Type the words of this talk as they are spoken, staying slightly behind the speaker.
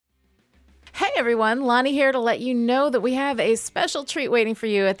Hey everyone, Lonnie here to let you know that we have a special treat waiting for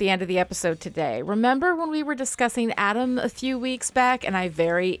you at the end of the episode today. Remember when we were discussing Adam a few weeks back and I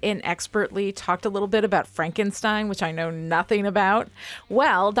very inexpertly talked a little bit about Frankenstein, which I know nothing about?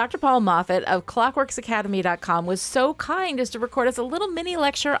 Well, Dr. Paul Moffat of ClockworksAcademy.com was so kind as to record us a little mini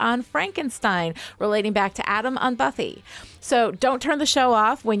lecture on Frankenstein relating back to Adam on Buffy. So don't turn the show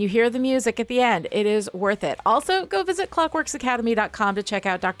off when you hear the music at the end. It is worth it. Also, go visit ClockworksAcademy.com to check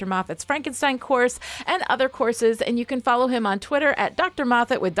out Dr. Moffat's Frankenstein course and other courses, and you can follow him on Twitter at Dr.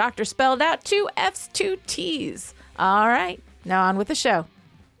 Moffat with Dr. spelled out, 2 F's, 2 T's. All right, now on with the show.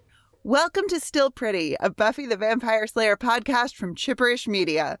 Welcome to Still Pretty, a Buffy the Vampire Slayer podcast from Chipperish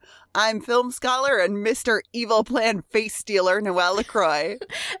Media. I'm film scholar and Mr. Evil Plan Face Stealer, Noelle LaCroix.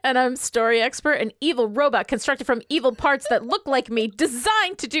 And I'm story expert, an evil robot constructed from evil parts that look like me,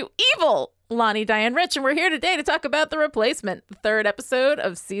 designed to do evil, Lonnie Diane Rich, and we're here today to talk about The Replacement, the third episode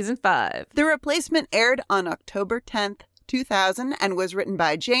of Season 5. The Replacement aired on October 10th, 2000, and was written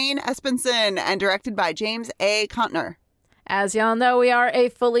by Jane Espenson and directed by James A. Contner. As y'all know, we are a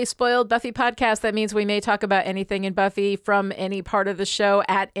fully spoiled Buffy podcast. That means we may talk about anything in Buffy from any part of the show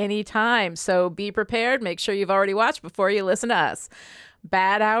at any time. So be prepared. Make sure you've already watched before you listen to us.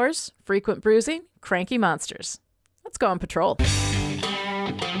 Bad hours, frequent bruising, cranky monsters. Let's go on patrol.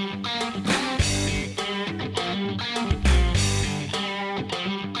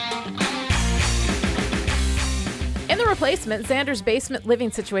 In The Replacement, Xander's basement living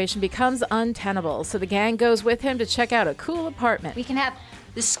situation becomes untenable, so the gang goes with him to check out a cool apartment. We can have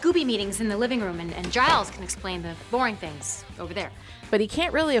the Scooby meetings in the living room, and Giles can explain the boring things over there. But he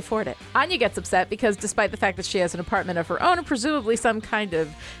can't really afford it. Anya gets upset because despite the fact that she has an apartment of her own and presumably some kind of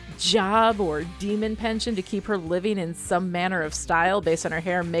job or demon pension to keep her living in some manner of style based on her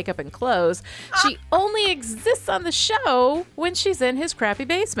hair, makeup, and clothes, she only exists on the show when she's in his crappy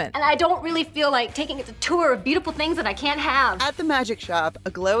basement. And I don't really feel like taking a tour of beautiful things that I can't have. At the magic shop,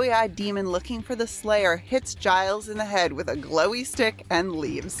 a glowy-eyed demon looking for the Slayer hits Giles in the head with a glowy stick and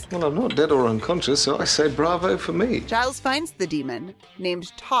leaves. Well, I'm not dead or unconscious, so I say bravo for me. Giles finds the demon,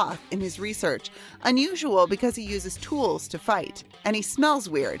 named Toth, in his research. Unusual because he uses tools to fight, and he smells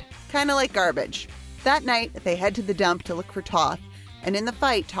weird, kind of like garbage. That night, they head to the dump to look for Toth, and in the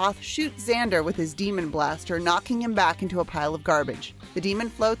fight, Toth shoots Xander with his demon blaster, knocking him back into a pile of garbage. The demon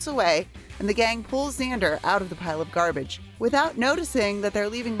floats away, and the gang pulls Xander out of the pile of garbage, without noticing that they're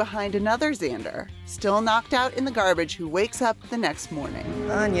leaving behind another Xander, still knocked out in the garbage, who wakes up the next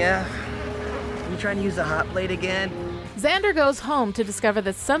morning. Anya, you trying to use the hot blade again? Xander goes home to discover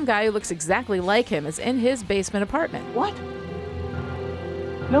that some guy who looks exactly like him is in his basement apartment. What?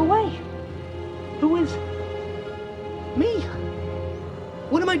 No way. Who is... me?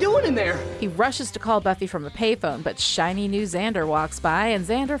 What am I doing in there? He rushes to call Buffy from a payphone, but shiny new Xander walks by, and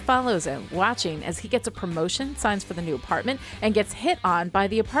Xander follows him, watching as he gets a promotion, signs for the new apartment, and gets hit on by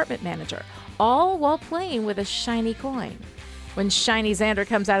the apartment manager, all while playing with a shiny coin. When shiny Xander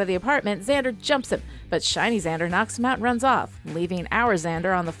comes out of the apartment, Xander jumps him, but shiny Xander knocks him out and runs off, leaving our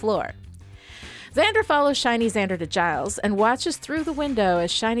Xander on the floor. Xander follows shiny Xander to Giles and watches through the window as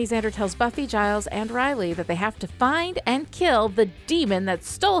shiny Xander tells Buffy, Giles, and Riley that they have to find and kill the demon that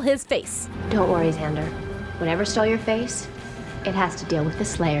stole his face. Don't worry, Xander. Whatever stole your face, it has to deal with the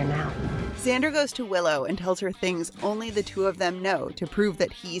Slayer now. Xander goes to Willow and tells her things only the two of them know to prove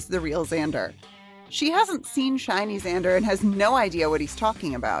that he's the real Xander. She hasn't seen shiny Xander and has no idea what he's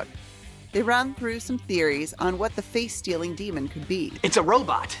talking about. They run through some theories on what the face-stealing demon could be. It's a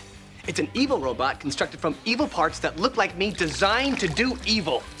robot. It's an evil robot constructed from evil parts that look like me, designed to do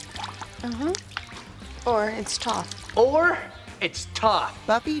evil. Or it's Toth. Or it's Toth.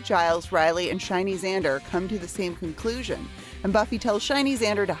 Buffy, Giles, Riley, and shiny Xander come to the same conclusion, and Buffy tells shiny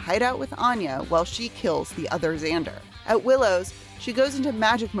Xander to hide out with Anya while she kills the other Xander. At Willow's, she goes into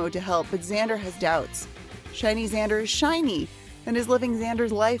magic mode to help, but Xander has doubts. Shiny Xander is shiny and is living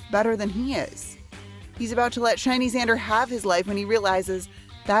Xander's life better than he is. He's about to let shiny Xander have his life when he realizes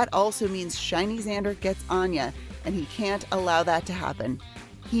that also means shiny Xander gets Anya, and he can't allow that to happen.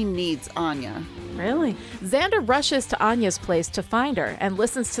 He needs Anya. Really? Xander rushes to Anya's place to find her and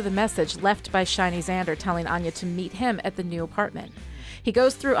listens to the message left by shiny Xander telling Anya to meet him at the new apartment. He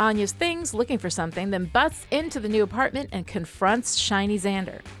goes through Anya's things looking for something, then busts into the new apartment and confronts shiny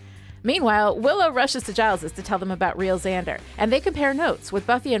Xander. Meanwhile, Willow rushes to Giles's to tell them about real Xander, and they compare notes, with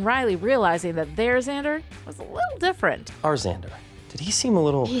Buffy and Riley realizing that their Xander was a little different. Our Xander. Did he seem a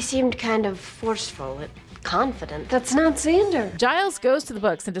little... He seemed kind of forceful. It confident. That's not Xander. Giles goes to the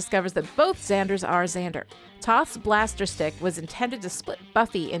books and discovers that both Xanders are Xander. Toth's blaster stick was intended to split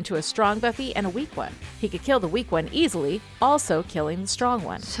Buffy into a strong Buffy and a weak one. He could kill the weak one easily, also killing the strong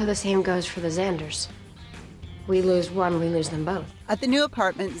one. So the same goes for the Xanders. We lose one, we lose them both. At the new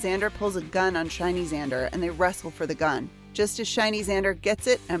apartment, Xander pulls a gun on Shiny Xander, and they wrestle for the gun. Just as Shiny Xander gets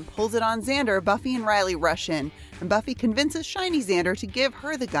it and pulls it on Xander, Buffy and Riley rush in, and Buffy convinces Shiny Xander to give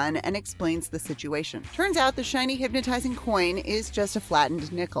her the gun and explains the situation. Turns out the shiny hypnotizing coin is just a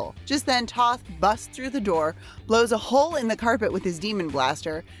flattened nickel. Just then, Toth busts through the door, blows a hole in the carpet with his demon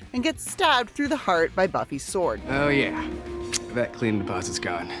blaster, and gets stabbed through the heart by Buffy's sword. Oh yeah, that cleaning deposit's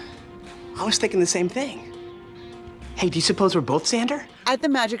gone. I was thinking the same thing. Hey, do you suppose we're both Xander? At the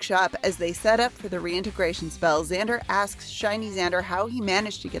magic shop, as they set up for the reintegration spell, Xander asks Shiny Xander how he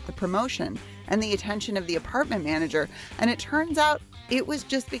managed to get the promotion and the attention of the apartment manager, and it turns out it was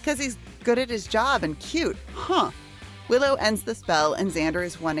just because he's good at his job and cute. Willow ends the spell, and Xander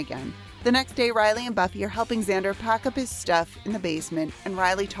is one again. The next day, Riley and Buffy are helping Xander pack up his stuff in the basement, and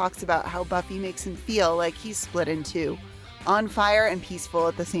Riley talks about how Buffy makes him feel like he's split in two. On fire and peaceful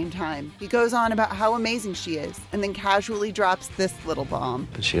at the same time. He goes on about how amazing she is, and then casually drops this little bomb.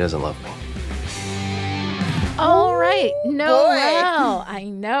 But she doesn't love me. All right. No, boy. well, I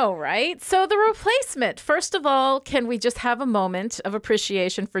know, right? So the replacement. First of all, can we just have a moment of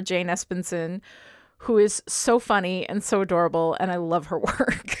appreciation for Jane Espenson, who is so funny and so adorable, and I love her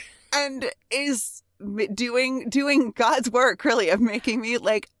work. And is doing God's work, really, of making me,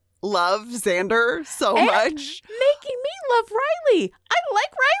 like, love Xander so And much. Making me love Riley. I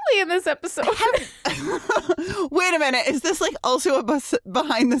like Riley in this episode. Wait a minute. Is this like also a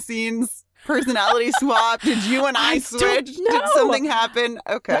behind the scenes personality swap? Did you and I switch? don't know. Did something happen?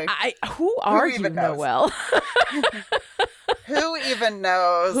 Okay. Who are you, even knows? Noelle? Who even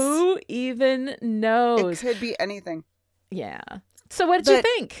knows? Who even It knows? could be anything. Yeah. So what did you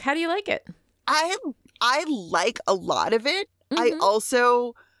think? How do you like it? I like a lot of it. I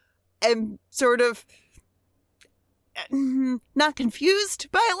also am sort of not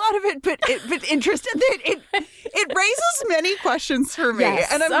confused by a lot of it, but interested. It raises many questions for me.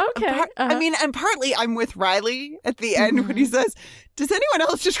 Yes, And okay. and partly I'm with Riley at the end when he says, "Does anyone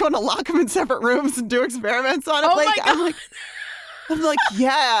else just want to lock them in separate rooms and do experiments on it?" Oh my God. I'm like,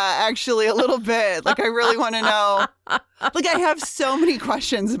 yeah, actually, a little bit. Like, I really want to know. Like, I have so many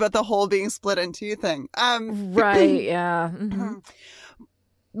questions about the whole being split in two thing. Right, yeah. Mm-hmm.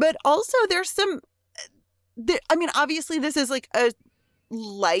 But also, there's some. Obviously, this is like a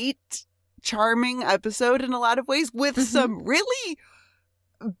light, charming episode in a lot of ways with some really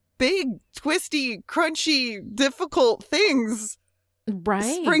big, twisty, crunchy, difficult things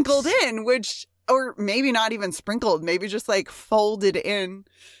sprinkled in, which. Or maybe not even sprinkled, maybe just like folded in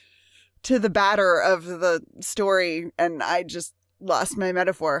to the batter of the story. And I just lost my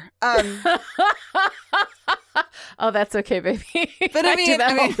metaphor. Oh, that's okay, baby. But I do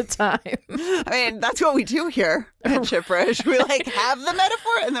that all the time. That's what we do here at Chiprish. We like have the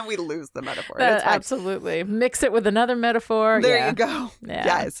metaphor and then we lose the metaphor. Absolutely. Mix it with another metaphor. There you go. Yeah.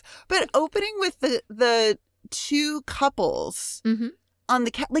 Yes. But opening with the two couples on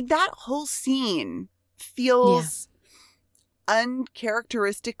the like that whole scene feels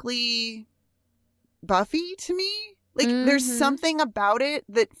uncharacteristically Buffy to me. Like there's something about it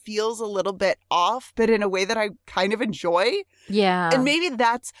that feels a little bit off, but in a way that I kind of enjoy. Yeah. And maybe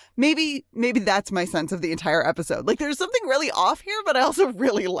that's my sense of the entire episode. Like there's something really off here, but I also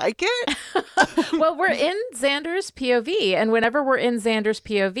really like it. Well, we're in Xander's POV, and whenever we're in Xander's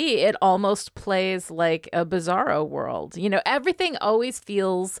POV, it almost plays like a Bizarro world. You know, everything always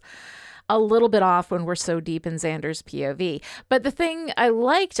feels a little bit off when we're so deep in Xander's POV. But the thing I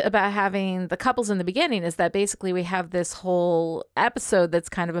liked about having the couples in the beginning is that basically we have this whole episode that's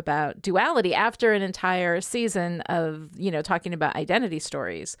kind of about duality after an entire season of, you know, talking about identity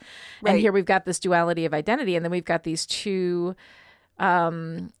stories. Right. And here we've got this duality of identity, and then we've got these two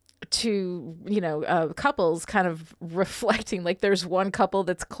couples kind of reflecting, like there's one couple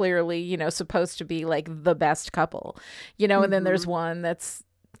that's clearly, you know, supposed to be like the best couple, you know, and then there's one that's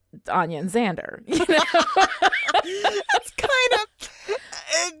Anya and Xander, you know? It's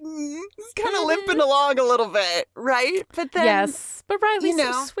kind of limping along a little bit, right? But then yes, but Riley's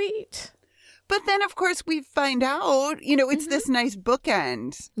so sweet. But then, of course, we find out, you know, it's this nice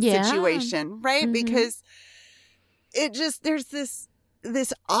bookend situation, right? Because it just there's this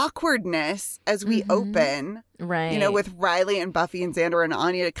awkwardness as we open, right? You know, with Riley and Buffy and Xander and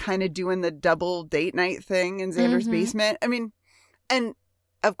Anya kind of doing the double date night thing in Xander's basement. I mean, and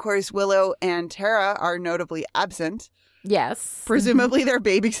of course, Willow and Tara are notably absent Yes. Presumably they're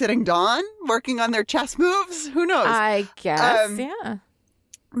babysitting Dawn, working on their chess moves. Who knows? I guess, yeah.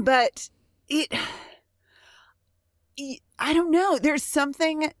 But I don't know. There's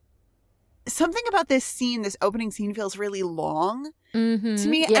something about this scene, this opening scene feels really long to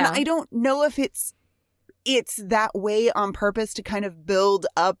me. Yeah. And I don't know if it's that way on purpose to kind of build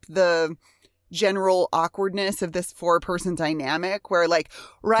up the general awkwardness of this 4-person dynamic where like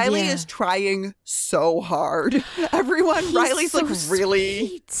Riley is trying so hard. Everyone, Riley's so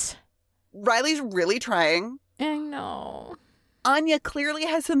Riley's really trying. I know. Anya clearly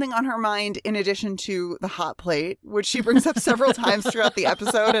has something on her mind in addition to the hot plate, which she brings up several times throughout the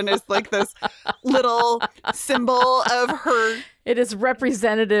episode and is like this little symbol of her. It is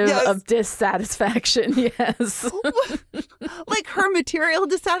representative of dissatisfaction, yes. Like her material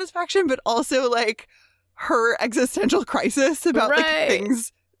dissatisfaction, but also like her existential crisis about like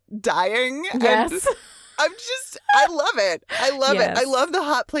things dying. Yes. And I love it. I love it. I love the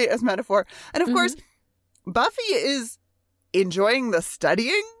hot plate as metaphor. And of course, Buffy is enjoying the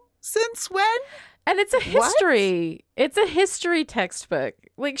studying since when? And it's a history. It's a history textbook.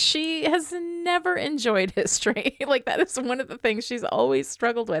 Like, she has never enjoyed history. Like, that is one of the things she's always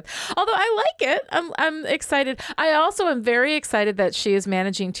struggled with. Although I like it. I'm excited. I also am very excited that she is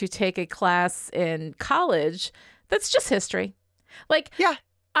managing to take a class in college that's just history. Like, yeah.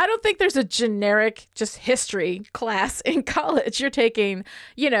 I don't think there's a generic just history class in college. You're taking,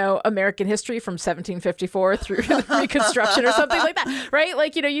 American history from 1754 through Reconstruction or something like that, right?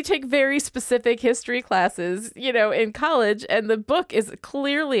 Like, you take very specific history classes, in college, and the book is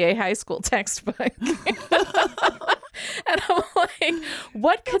clearly a high school textbook. And I'm like,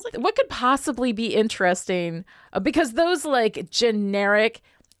 what could possibly be interesting? Because those like generic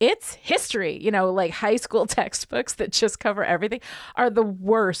it's history, like high school textbooks that just cover everything are the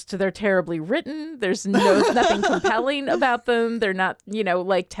worst. They're terribly written. There's nothing compelling about them. They're not,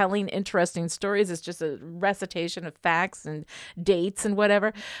 like telling interesting stories. It's just a recitation of facts and dates and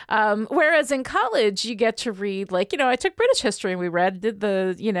whatever. Whereas in college, you get to read like, I took British history and we did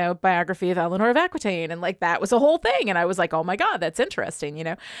the, biography of Eleanor of Aquitaine. And like, that was a whole thing. And I was like, oh my God, that's interesting,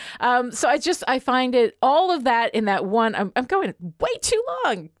 So I find it, all of that in that one, I'm going way too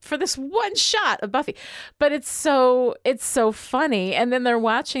long for this one shot of Buffy, but it's so funny. And then they're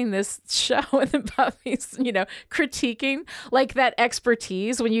watching this show and then Buffy's, critiquing like that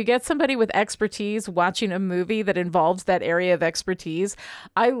expertise. When you get somebody with expertise watching a movie that involves that area of expertise,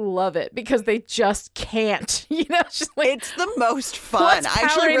 I love it because they just can't, just like, it's the most fun. I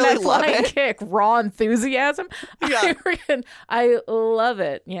actually really love it. Kick, raw enthusiasm. Yeah. I love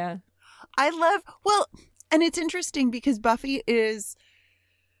it. Yeah. And it's interesting because Buffy is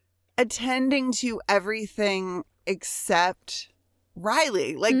attending to everything except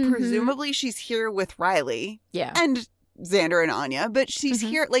Riley. Like, presumably she's here with Riley. Yeah. And Xander and Anya, but she's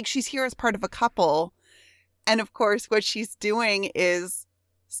here, like, she's here as part of a couple. And of course, what she's doing is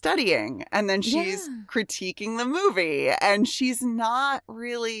studying. And then she's critiquing the movie. And she's not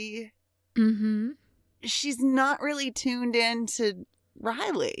really, she's not really tuned into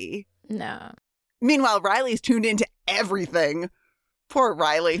Riley. No. Meanwhile, Riley's tuned into everything. Poor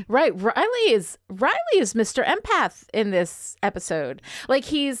Riley. Right. Riley is Mr. Empath in this episode. Like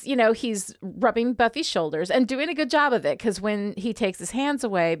he's rubbing Buffy's shoulders and doing a good job of it. Because when he takes his hands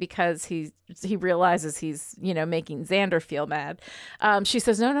away because he realizes he's, making Xander feel mad, she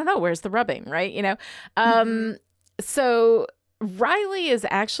says, no, where's the rubbing? Right. So Riley is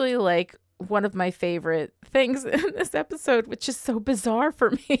actually like one of my favorite things in this episode, which is so bizarre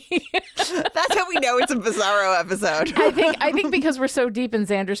for me. That's how we know it's a Bizarro episode. I think because we're so deep in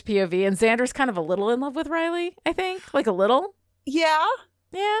Xander's POV, and Xander's kind of a little in love with Riley, I think. Like a little. Yeah.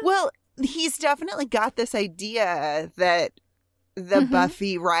 Yeah. Well, he's definitely got this idea that the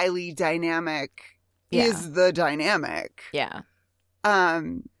Buffy-Riley dynamic is the dynamic. Yeah.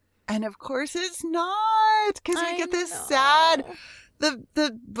 And of course it's not, because we get this sad...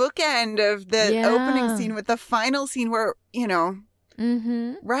 The bookend of the opening scene with the final scene where,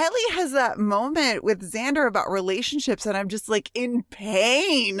 Riley has that moment with Xander about relationships and I'm just like in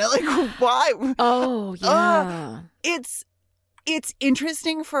pain. Like, why? Oh, yeah. It's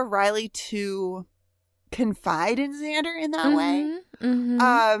interesting for Riley to confide in Xander in that way.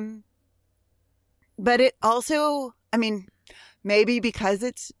 But it also, I mean, maybe because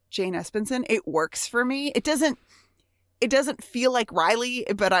it's Jane Espenson, it works for me. It doesn't feel like Riley,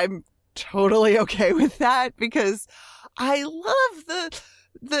 but I'm totally okay with that because I love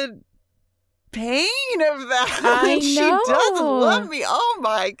the pain of that. I know. She doesn't love me. Oh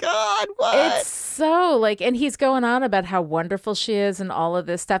my God, what? It's so like, and he's going on about how wonderful she is and all of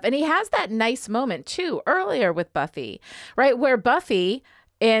this stuff. And he has that nice moment too earlier with Buffy, right? Where Buffy,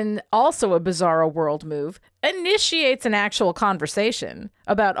 in also a Bizarro World move, initiates an actual conversation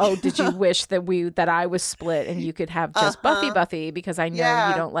about, oh, did you wish that I was split and you could have just Buffy, because I know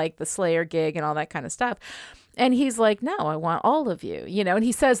you don't like the Slayer gig and all that kind of stuff. And he's like, no, I want all of you, and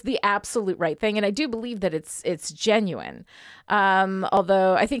he says the absolute right thing. And I do believe that it's genuine.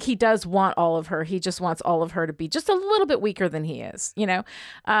 Although I think he does want all of her. He just wants all of her to be just a little bit weaker than he is,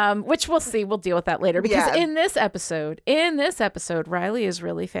 which we'll see. We'll deal with that later, because in this episode, Riley is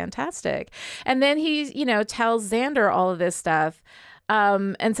really fantastic. And then he, tells Xander all of this stuff,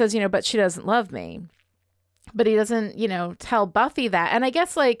 and says, but she doesn't love me. But he doesn't, tell Buffy that. And I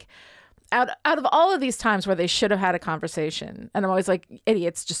guess like, out of all of these times where they should have had a conversation, and I'm always like,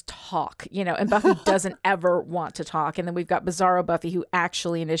 idiots, just talk, and Buffy doesn't ever want to talk. And then we've got Bizarro Buffy, who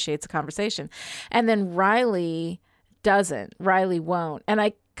actually initiates a conversation. And then Riley won't. And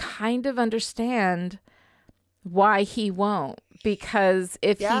I kind of understand why he won't, because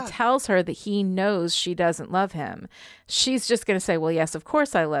if he tells her that he knows she doesn't love him, she's just going to say, well, yes, of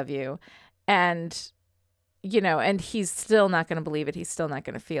course I love you. And and he's still not going to believe it. He's still not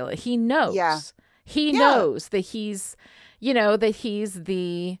going to feel it. He knows. Yeah. He knows that he's, that he's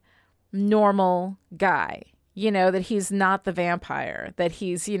the normal guy, that he's not the vampire, that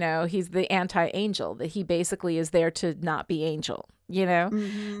he's, he's the anti-angel, that he basically is there to not be Angel,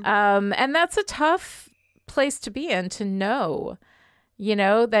 Mm-hmm. And that's a tough place to be in, to know,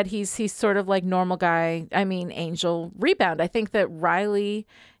 that he's sort of like normal guy. I mean, Angel rebound. I think that Riley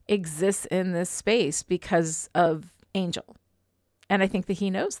exists in this space because of Angel. And I think that he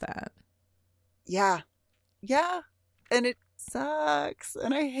knows that. Yeah. Yeah. And it sucks.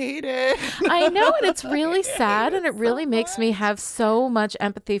 And I hate it. I know. And it's really sad. And it really makes me have so much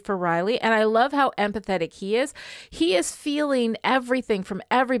empathy for Riley. And I love how empathetic he is. He is feeling everything from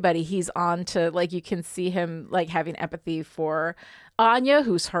everybody he's on to. Like, you can see him like having empathy for Anya,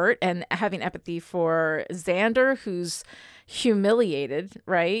 who's hurt, and having empathy for Xander, who's humiliated,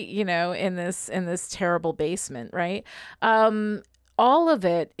 right? In this terrible basement, right? All of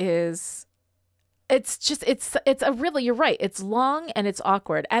it is, it's a really, you're right. It's long and it's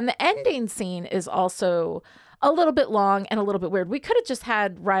awkward. And the ending scene is also a little bit long and a little bit weird. We could have just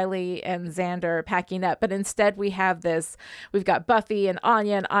had Riley and Xander packing up, but instead we've got Buffy and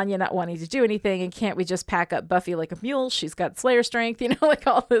Anya not wanting to do anything. And can't we just pack up Buffy like a mule? She's got Slayer strength, like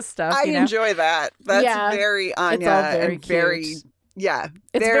all this stuff. I enjoy that. That's very Anya. It's all very cute.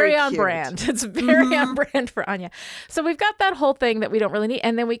 It's very on brand. It's very on brand for Anya. So we've got that whole thing that we don't really need.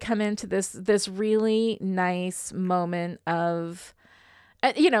 And then we come into this really nice moment of,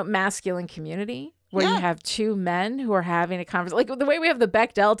 masculine community, where you have two men who are having a conversation, like the way we have the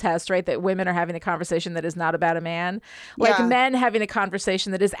Bechdel test, right? That women are having a conversation that is not about a man, like men having a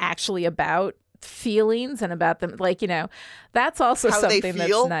conversation that is actually about feelings and about them, like, that's also how something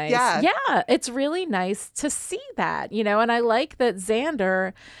that's nice. Yeah, it's really nice to see that, and I like that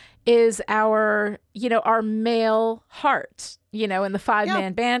Xander is our male heart, in the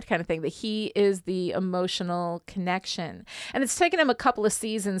 5-man band kind of thing, that he is the emotional connection. And it's taken him a couple of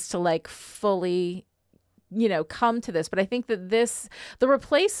seasons to like fully, come to this. But I think that the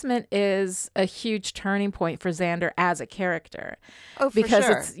replacement is a huge turning point for Xander as a character. Oh, for because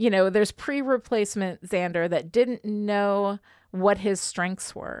sure. It's, there's pre-replacement Xander that didn't know what his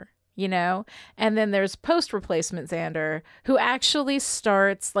strengths were. And then there's post-replacement Xander, who actually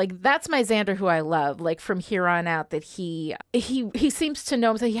starts, like, that's my Xander who I love, like, from here on out, that he seems to know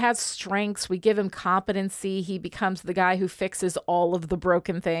him, that he has strengths. We give him competency. He becomes the guy who fixes all of the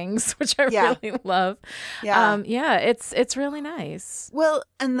broken things, which I really love. It's really nice. Well,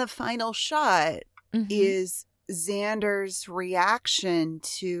 and the final shot is Xander's reaction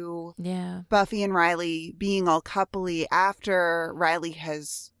to Buffy and Riley being all coupley after Riley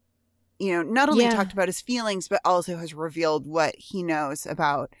has, not only talked about his feelings, but also has revealed what he knows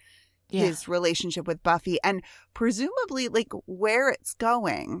about his relationship with Buffy, and presumably like where it's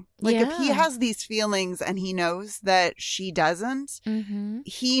going. Like if he has these feelings and he knows that she doesn't,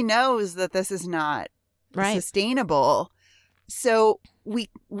 he knows that this is not sustainable. So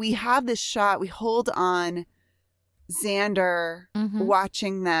we have this shot, we hold on Xander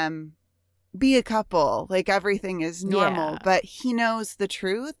watching them be a couple, like everything is normal, but he knows the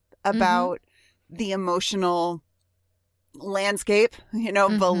truth about the emotional landscape,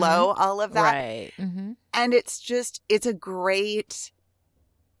 below all of that. Right. And it's a great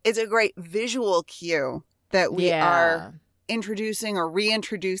visual cue that we are introducing or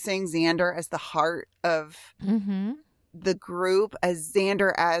reintroducing Xander as the heart of the group as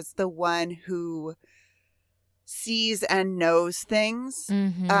Xander as the one who sees and knows things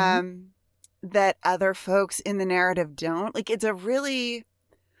that other folks in the narrative don't. Like, it's a really,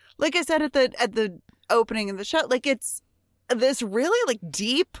 like I said at the opening of the show, like, it's this really like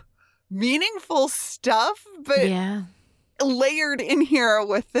deep, meaningful stuff, but layered in here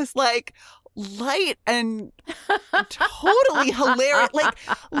with this like light and totally hilarious,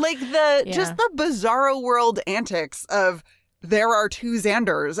 like the just the bizarro world antics of there are two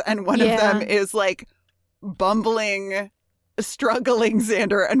Xanders and one of them is like bumbling, struggling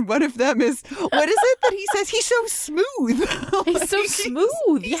Xander, and one of them is, what is it that he says? He's so smooth. He's so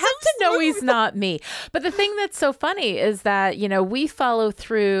smooth. You have to know he's not me. But the thing that's so funny is that, you know, we follow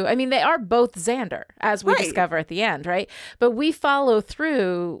through. I mean, they are both Xander, as we discover at the end, right? But we follow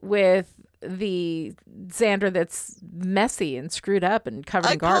through with the Xander that's messy and screwed up and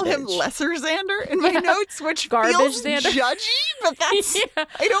covered in garbage. I call him lesser Xander in my notes, which garbage feels Xander. Judgy, but that's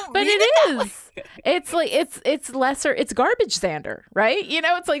I don't. But mean it is. It's like it's lesser. It's garbage Xander, right? You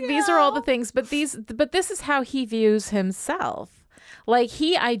know, it's like these are all the things. But this is how he views himself. Like,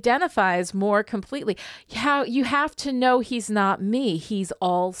 he identifies more completely. How you have to know he's not me. He's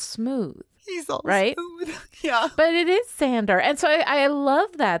all smooth. He's all right? smooth. Yeah. But it is Xander. And so I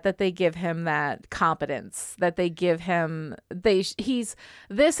love that they give him that competence, that they give him, this is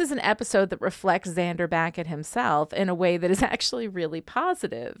an episode that reflects Xander back at himself in a way that is actually really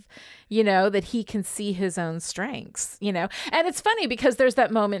positive, you know, that he can see his own strengths, you know. And it's funny because there's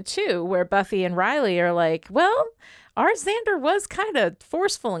that moment too where Buffy and Riley are like, well, our Xander was kind of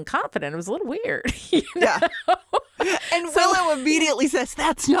forceful and confident. It was a little weird. You know? Yeah. And Willow immediately says,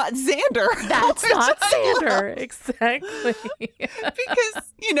 that's not Xander. That's not Xander. Exactly.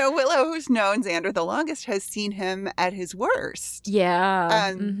 Because, you know, Willow, who's known Xander the longest, has seen him at his worst.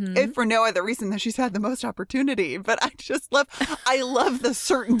 Yeah. If for no other reason than she's had the most opportunity. But I love the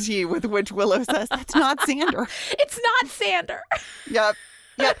certainty with which Willow says, that's not Xander. It's not Xander. Yep.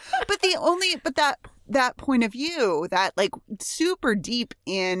 But that point of view, that like super deep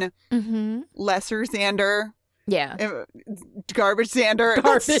in lesser Xander. Yeah. Garbage Xander.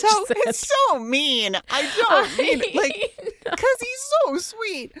 It's so mean. I don't mean it, like, because he's so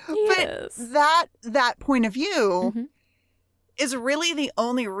sweet. Yes. But that point of view is really the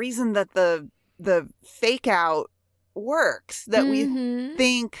only reason that the fake out works, that we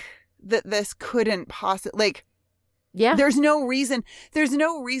think that this couldn't possibly, like, there's no reason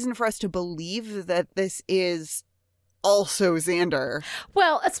for us to believe that this is also Xander.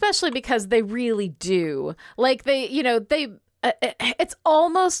 Well, especially because they really do. Like, it's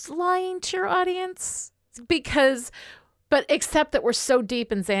almost lying to your audience but except that we're so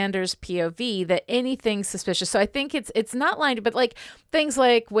deep in Xander's POV that anything suspicious. So I think it's not lying, but like things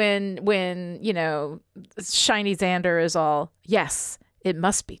like when you know, shiny Xander is all, yes, it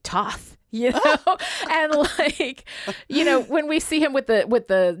must be Toth. You know, and like, you know, when we see him with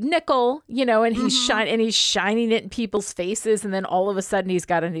the nickel, you know, and he's shining it in people's faces, and then all of a sudden he's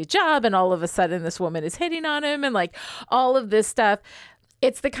got a new job, and all of a sudden this woman is hitting on him, and like all of this stuff.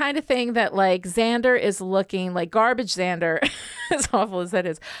 It's the kind of thing that like Xander is looking, like garbage Xander, as awful as that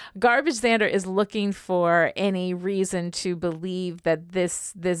is, garbage Xander is looking for any reason to believe that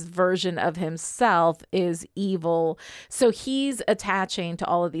this version of himself is evil. So he's attaching to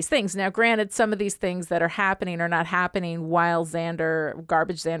all of these things. Now, granted, some of these things that are happening are not happening while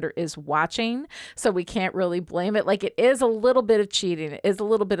garbage Xander is watching. So we can't really blame it. Like, it is a little bit of cheating. It is a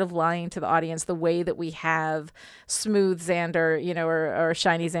little bit of lying to the audience, the way that we have smooth Xander, you know, or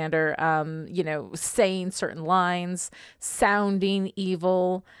shiny Xander, you know, saying certain lines, sounding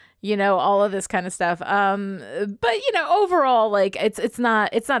evil, you know, all of this kind of stuff. But you know, overall, like it's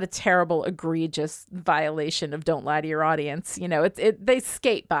not a terrible, egregious violation of don't lie to your audience. You know, they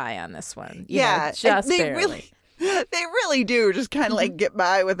skate by on this one. You know, just barely. They really do just kind of like get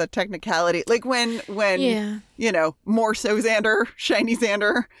by with a technicality. Like when you know, more so Xander, shiny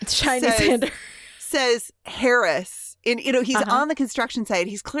Xander says Harris. And, you know, he's on the construction site.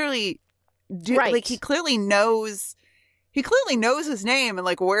 He's clearly, like, he clearly knows his name and,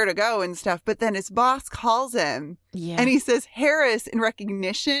 like, where to go and stuff. But then his boss calls him. Yeah. And he says Harris in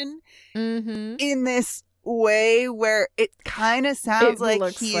recognition in this way where it kind of sounds like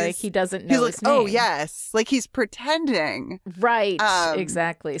he doesn't know his name. Oh, yes. Like, he's pretending. Right.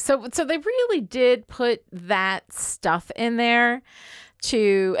 Exactly. So they really did put that stuff in there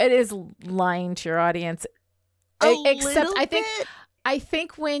it is lying to your audience. Except I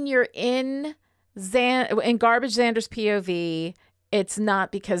think when you're in Garbage Xander's POV, it's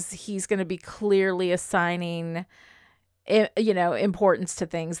not because he's going to be clearly assigning importance to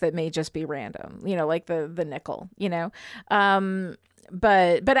things that may just be random, like the nickel,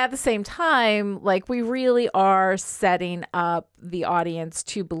 But at the same time, like, we really are setting up the audience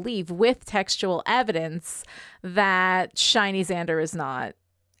to believe with textual evidence that Shiny Xander is not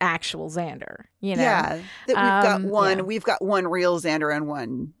actual Xander, Yeah, that we've got one real Xander and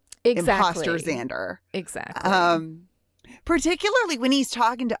one imposter Xander. Exactly. Particularly when he's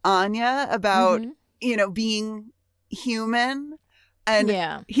talking to Anya about, being human.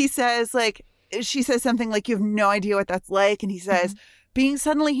 And he says, like, she says something like, you have no idea what that's like. And he says, being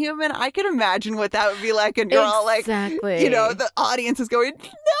suddenly human, I can imagine what that would be like. And you're all like, the audience is going,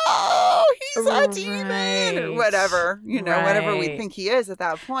 no, he's a demon or whatever, whatever we think he is at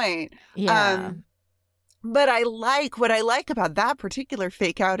that point. Yeah. But what I like about that particular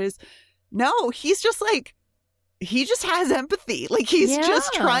fake out is, no, he's just like, he just has empathy. Like, he's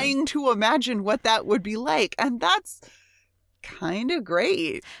just trying to imagine what that would be like. And that's kind of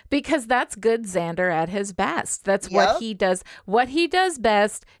great. Because that's good Xander at his best. That's what he does. What he does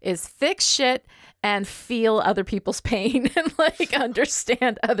best is fix shit and feel other people's pain and like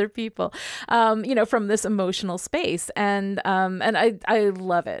understand other people, from this emotional space. And I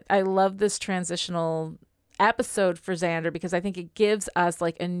love it. I love this transitional episode for Xander because I think it gives us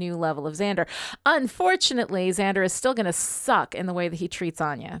like a new level of Xander. Unfortunately, Xander is still going to suck in the way that he treats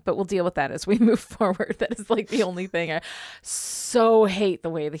Anya, but we'll deal with that as we move forward. That is like the only thing. I so hate the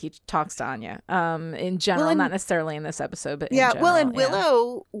way that he talks to Anya in general, not necessarily in this episode, but in general. Well, and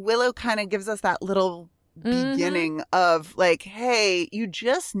Willow kind of gives us that little beginning of like, hey, you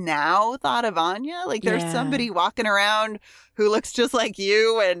just now thought of Anya? Like, there's somebody walking around who looks just like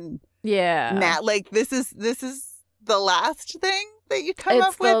you, and like, this is the last thing that you come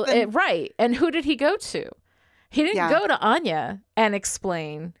up with. Right. And who did he go to? He didn't go to Anya and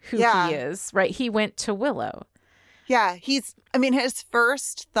explain who he is, right? He went to Willow. Yeah. His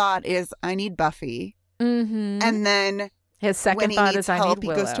first thought is, I need Buffy. And then his second thought is, I need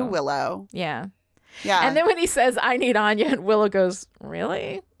Willow. He goes to Willow. Yeah. Yeah. And then when he says, I need Anya, and Willow goes,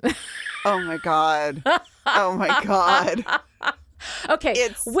 really? Oh my God. Oh my God. Okay,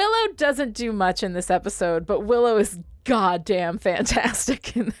 Willow doesn't do much in this episode, but Willow is goddamn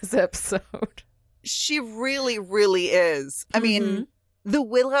fantastic in this episode. She really, really is. I mean, the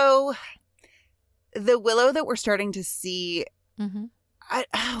Willow that we're starting to see, I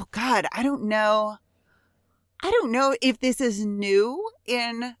don't know. I don't know if this is new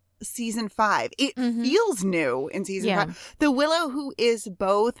in season 5. It feels new in season 5. The Willow who is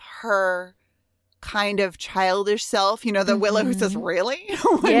both her kind of childish self, the Willow who says, really?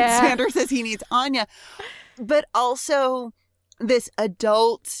 When Xander says he needs Anya. But also this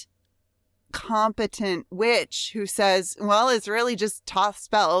adult, competent witch who says, well, it's really just Toth's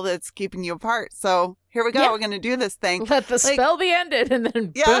spell that's keeping you apart. So here we go. We're going to do this thing. Let the spell be ended, and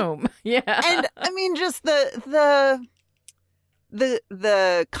then boom. Yeah. And I mean, just the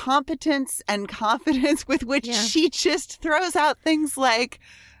competence and confidence with which she just throws out things like,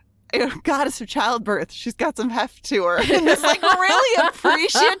 goddess of childbirth, she's got some heft to her in this like really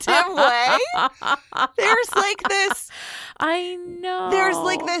appreciative way. There's like this, I know, there's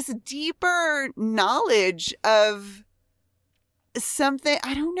like this deeper knowledge of something.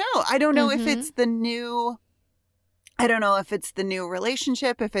 I don't know if it's the new, I don't know if it's the new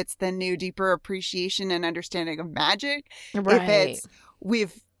relationship, if it's the new deeper appreciation and understanding of magic, if it's we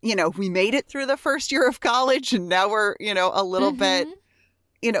made it through the first year of college and now we're a little bit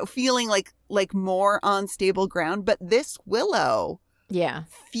feeling like more on stable ground. But this Willow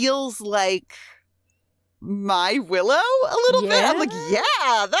feels like my Willow a little bit. I'm like,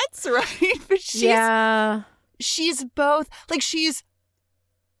 yeah, that's right. But she's both like she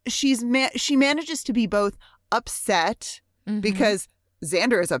manages to be both upset because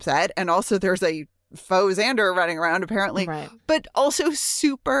Xander is upset, and also there's a faux Xander running around apparently, but also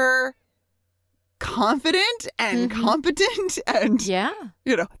super confident and competent, and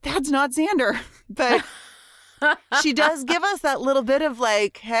that's not Xander. But she does give us that little bit of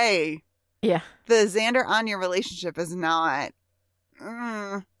like, hey, the Xander Anya relationship is not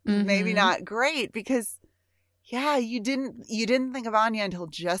maybe not great, because you didn't think of Anya until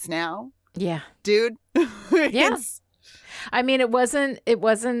just now, dude. I mean, it wasn't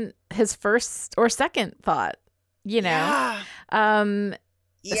his first or second thought,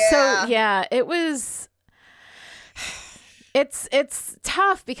 So it was. It's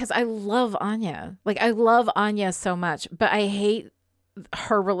tough because I love Anya. Like, I love Anya so much, but I hate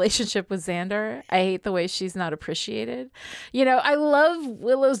her relationship with Xander. I hate the way she's not appreciated. You know, I love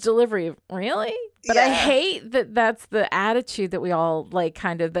Willow's delivery of, really? But I hate that that's the attitude that we all like,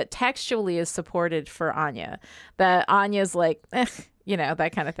 kind of, that textually is supported for Anya. That Anya's like, you know,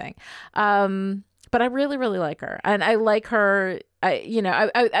 that kind of thing. But I really, really like her. And I like her.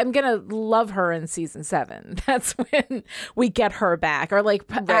 I'm going to love her in season 7. That's when we get her back. Or like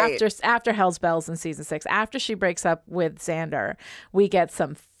after Hell's Bells in season 6, after she breaks up with Xander, we get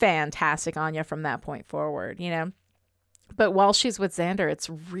some fantastic Anya from that point forward, you know? But while she's with Xander, it's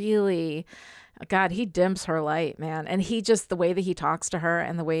really, God, he dims her light, man. And he just, the way that he talks to her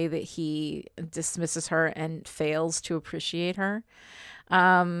and the way that he dismisses her and fails to appreciate her.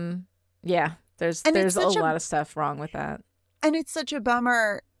 Yeah, there's a lot of stuff wrong with that. And it's such a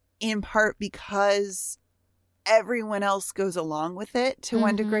bummer in part because everyone else goes along with it to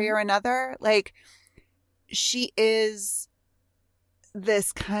one degree or another. Like, she is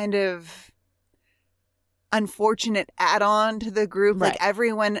this kind of unfortunate add-on to the group. Right.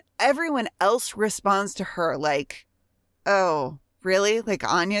 Like, everyone else responds to her like, oh, really? Like,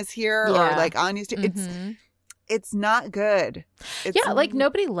 Anya's here? Yeah. Or like, Anya's... It's not good. Like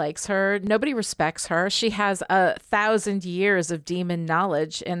nobody likes her. Nobody respects her. She has 1,000 years of demon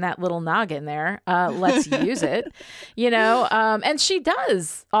knowledge in that little noggin there. Let's use it, you know? And she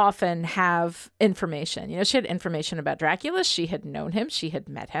does often have information. You know, she had information about Dracula. She had known him. She had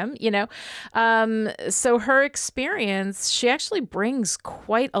met him, you know? So her experience, she actually brings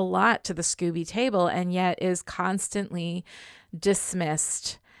quite a lot to the Scooby table, and yet is constantly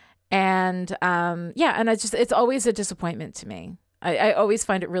dismissed. And and it's always a disappointment to me. I always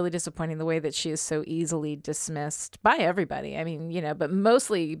find it really disappointing the way that she is so easily dismissed by everybody. I mean, you know, but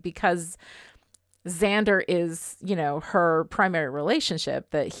mostly because Xander is, you know, her primary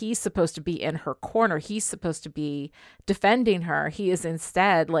relationship, that he's supposed to be in her corner. He's supposed to be defending her. He is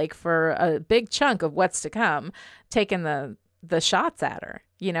instead, like, for a big chunk of what's to come, taking the shots at her,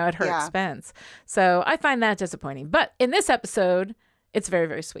 you know, at her expense. So I find that disappointing. But in this episode, it's very,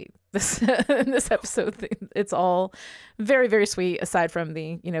 very sweet. In this episode, it's all very, very sweet, aside from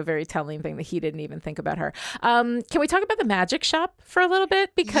the, you know, very telling thing that he didn't even think about her. Can we talk about the magic shop for a little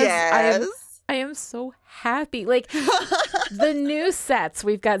bit? Because I am so happy. Like, the new sets,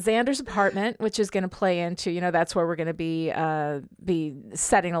 we've got Xander's apartment, which is going to play into, you know, that's where we're going to be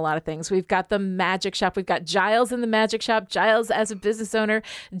setting a lot of things. We've got the magic shop. We've got Giles in the magic shop. Giles as a business owner.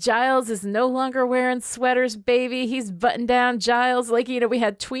 Giles is no longer wearing sweaters, baby. He's buttoned down. Giles, like, you know, we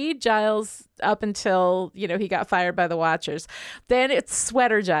had tweed Giles up until, you know, he got fired by the Watchers. Then it's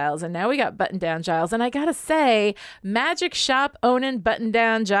sweater Giles, and now we got button down Giles. And I gotta say, magic shop owning button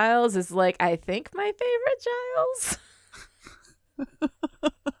down Giles is, like, I think my favorite Giles.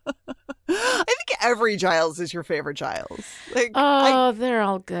 I think every Giles is your favorite Giles. Like, they're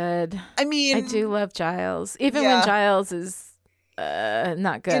all good. I mean, I do love Giles, even when Giles is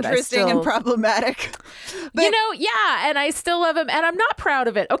not good, interesting and problematic. But, you know, and I still love him, and I'm not proud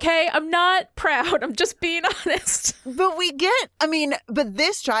of it. Okay, I'm not proud. I'm just being honest. But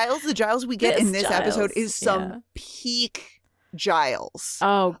this Giles, the Giles we get in this episode, is some peak Giles.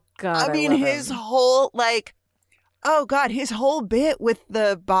 Oh God, I mean, his whole, like, oh God, his whole bit with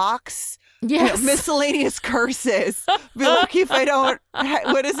the box. Yes. You know, miscellaneous curses. Be lucky if I don't,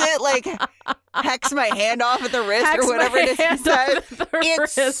 what is it? Like, hex my hand off at the wrist or whatever it is he said.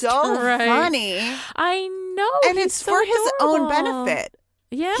 It's so funny. I know. And it's for his own benefit.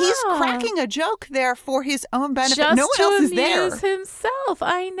 Yeah. He's cracking a joke there for his own benefit. Just no one else is there. Just to amuse himself.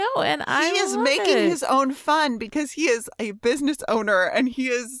 I know. And he is making his own fun because he is a business owner and he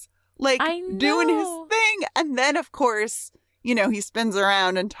is, like, doing his thing. And then, of course, you know, he spins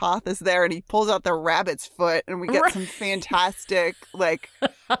around and Toth is there and he pulls out the rabbit's foot and we get some fantastic, like,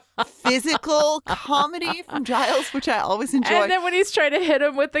 physical comedy from Giles, which I always enjoy. And then when he's trying to hit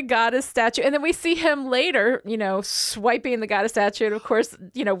him with the goddess statue, and then we see him later, you know, swiping the goddess statue. And of course,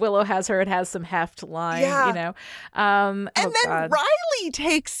 you know, Willow has her, it has some heft line, you know. And then Riley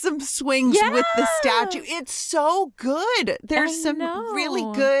takes some swings with the statue. It's so good. There's some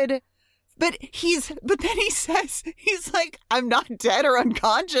really good... But then he says, he's like, I'm not dead or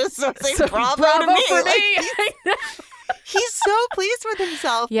unconscious, so I say bravo to me. For me. Like, he's so pleased with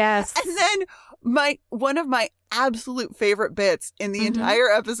himself. Yes. And then one of my absolute favorite bits in the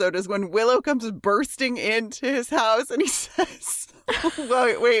entire episode is when Willow comes bursting into his house and he says,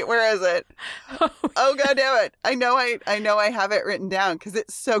 wait, where is it? Oh, God damn it. I know I have it written down because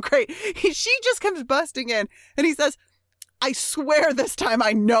it's so great. She just comes busting in and he says, I swear this time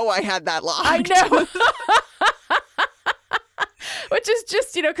I know I had that locked. I know. Which is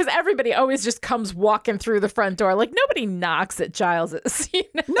just, because everybody always just comes walking through the front door. Like, nobody knocks at Giles's,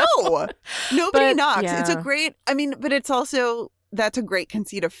 No, nobody knocks. yeah. It's a great, but it's also, that's a great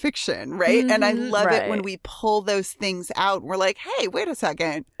conceit of fiction, right? And I love it when we pull those things out. We're like, hey, wait a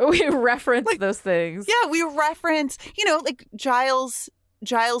second. We reference those things. Yeah, we reference, like Giles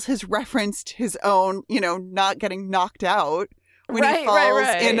has referenced his own, not getting knocked out when he falls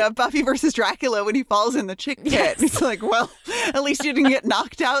in Buffy versus Dracula, when he falls in the chick pit. Yes. He's like, well, at least you didn't get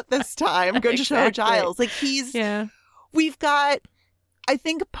knocked out this time. Good to show Giles. Like we've got, I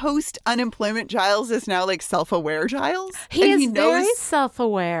think post-unemployment Giles is now like self-aware Giles. He knows, very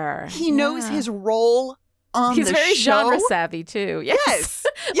self-aware. He knows his role on He's the very show. genre savvy too. Yes.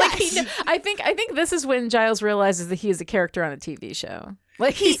 Yes. I think this is when Giles realizes that he is a character on a TV show.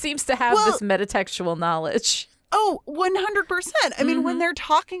 Like he seems to have this metatextual knowledge. Oh, 100%. I mean, when they're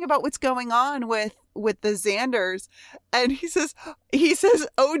talking about what's going on with the Xanders, and he says,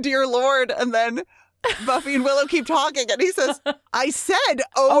 "Oh dear Lord," and then Buffy and Willow keep talking, and he says, "I said,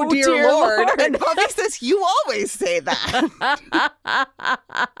 oh dear Lord," and Buffy says, "You always say that."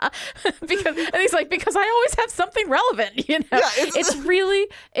 And he's like, because I always have something relevant, Yeah, it's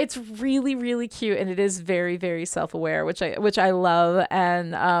really, really cute, and it is very, very self-aware, which I love,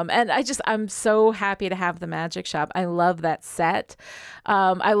 and I'm so happy to have the magic shop. I love that set.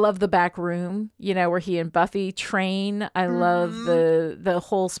 I love the back room, where he and Buffy train. I love the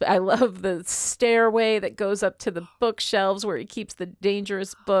whole. I love the stairway that goes up to the bookshelves where he keeps the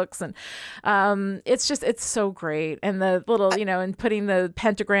dangerous books, and it's so great. And the little, and putting the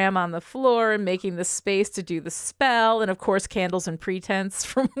pentagram on the floor and making the space to do the spell, and of course Candles and Pretense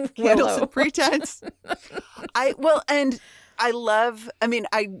from Willow. Candles and Pretense. I love,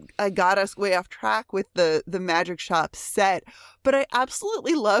 I got us way off track with the magic shop set, but I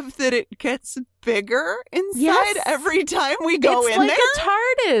absolutely love that it gets bigger inside every time we go in there.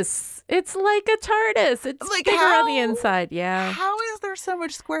 It's like a TARDIS. It's like bigger on the inside. Yeah. How is there so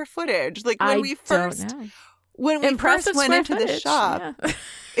much square footage? Like when I we first went into the shop,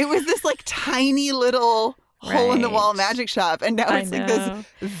 it was this like tiny little hole in the wall magic shop, and now it's like this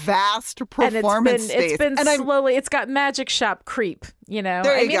vast performance space. It's got magic shop creep,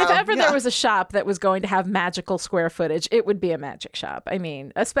 If ever there was a shop that was going to have magical square footage, it would be a magic shop.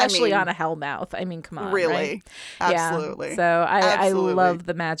 Especially on a Hellmouth. Come on. Really? Right? Absolutely. Yeah. So I love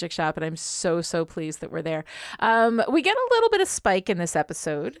the magic shop, and I'm so, so pleased that we're there. We get a little bit of Spike in this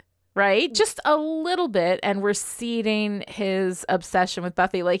episode. Right? Just a little bit. And we're seeding his obsession with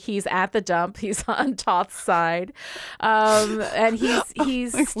Buffy. Like he's at the dump. He's on Toth's side. And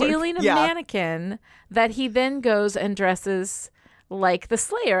he's stealing a mannequin that he then goes and dresses like the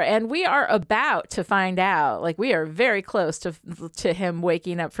Slayer. And we are about to find out, like we are very close to him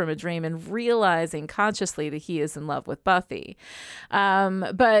waking up from a dream and realizing consciously that he is in love with Buffy.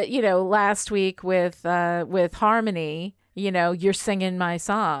 But, last week with Harmony, you're singing my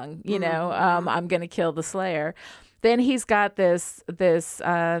song, I'm going to kill the Slayer. Then he's got this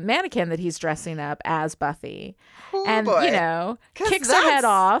mannequin that he's dressing up as Buffy. And, kicks her head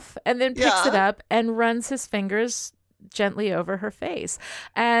off and then picks it up and runs his fingers gently over her face.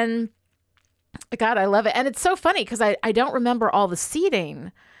 And God, I love it. And it's so funny because I don't remember all the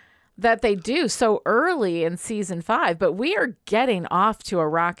seeding that they do so early in season 5, but we are getting off to a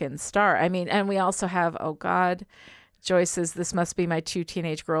rockin' start. And we also have, oh God, Joyce's "This Must Be My Two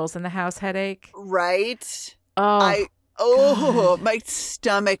Teenage Girls in the House" headache. Right. God. My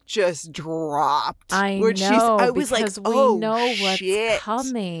stomach just dropped. I know. I was like, we know what's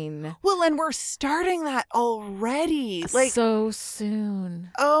coming. Well, and we're starting that already. Like so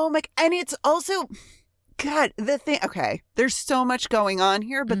soon. Oh my, and it's also, God, the thing, okay, there's so much going on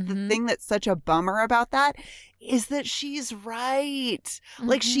here, but the thing that's such a bummer about that is that she's right.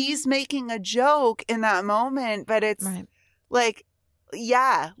 Like she's making a joke in that moment, but it's like,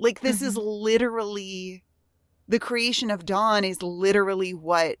 like this is literally, the creation of Dawn is literally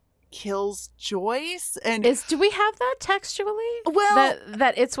what kills Joyce. And do we have that textually? Well,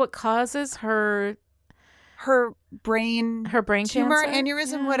 that it's what causes her brain cancer? tumor,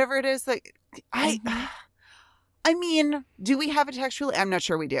 aneurysm, whatever it is. Like do we have it textually? I'm not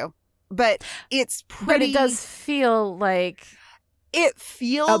sure we do. But it's pretty. But it does feel like it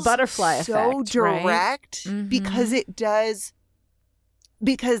feels a butterfly so effect, direct, right? because it does.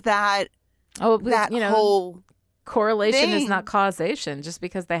 Because that whole correlation thing is not causation. Just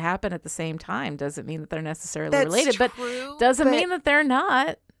because they happen at the same time doesn't mean that they're necessarily related. True, but doesn't mean that they're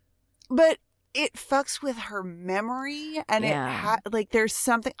not. But it fucks with her memory, and it there's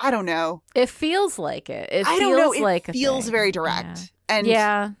something, I don't know. It feels like it. I don't know. It feels very direct, and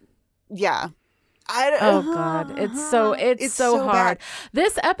Oh God, it's so hard. bad.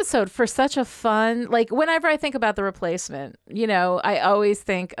 This episode, for such a fun, like whenever I think about The Replacement, I always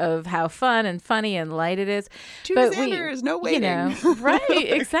think of how fun and funny and light it is. Two Xanders, no waiting. Right?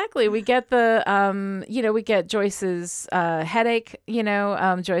 Exactly. We get we get Joyce's headache.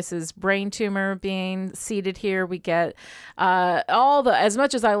 Joyce's brain tumor being seated here. We get as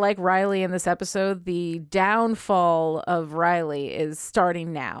much as I like Riley in this episode, the downfall of Riley is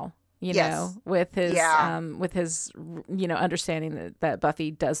starting now. With his understanding that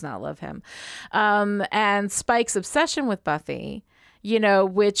Buffy does not love him, and Spike's obsession with Buffy,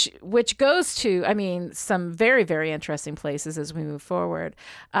 which goes to, some very, very interesting places as we move forward.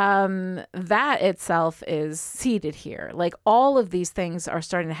 That itself is seated here. Like all of these things are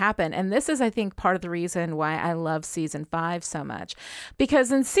starting to happen, and this is, I think, part of the reason why I love season 5 so much,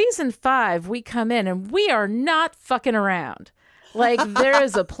 because in season 5 we come in and we are not fucking around. Like there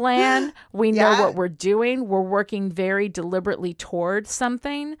is a plan. We know what we're doing. We're working very deliberately toward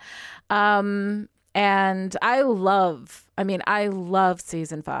something. And I love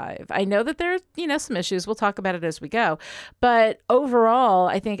season 5. I know that there are, some issues. We'll talk about it as we go. But overall,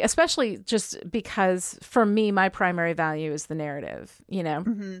 I think, especially just because for me, my primary value is the narrative,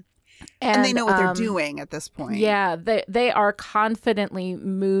 Mm-hmm. And they know what they're doing at this point. Yeah, they are confidently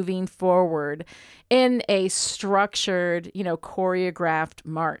moving forward in a structured, choreographed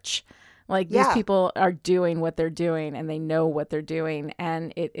march. Like these people are doing what they're doing and they know what they're doing.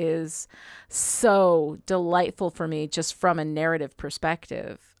 And it is so delightful for me just from a narrative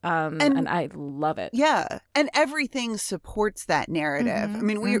perspective. And I love it. Yeah. And everything supports that narrative. Mm-hmm, I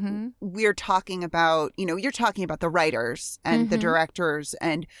mean, we're talking about, you're talking about the writers and the directors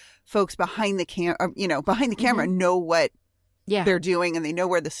and folks behind the camera know what they're doing and they know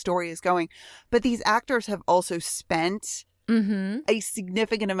where the story is going. But these actors have also spent a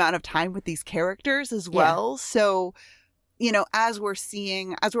significant amount of time with these characters as well. So, as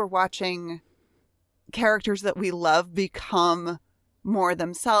we're watching characters that we love become more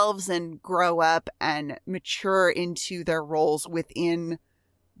themselves and grow up and mature into their roles within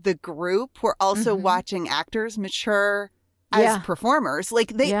the group, we're also watching actors mature as performers.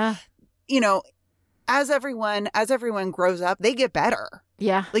 Like as everyone grows up, they get better.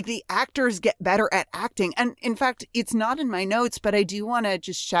 Yeah. Like the actors get better at acting. And in fact, it's not in my notes, but I do want to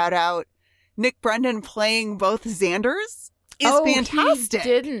just shout out Nick Brendan playing both Xanders is fantastic.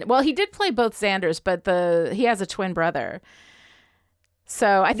 He did play both Xanders, but he has a twin brother.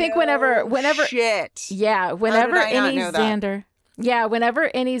 So I think whenever shit. Yeah, whenever any Xander. Yeah, whenever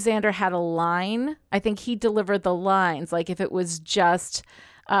any Xander had a line, I think he delivered the lines. Like if it was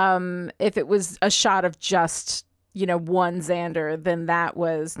a shot of just, one Xander, then that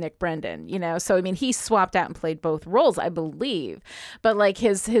was Nick Brendan, So, he swapped out and played both roles, I believe. But like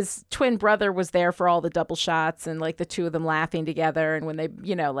his twin brother was there for all the double shots and like the two of them laughing together. And when they,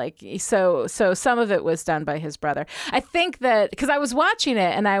 so some of it was done by his brother. I think that because I was watching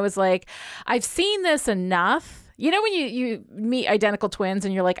it and I was like, I've seen this enough. When you meet identical twins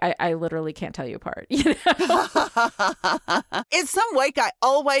and you're like, I literally can't tell you apart. It's some white guy.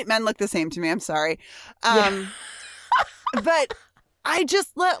 All white men look the same to me. I'm sorry. But I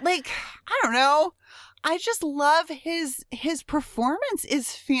just I don't know. I just love his performance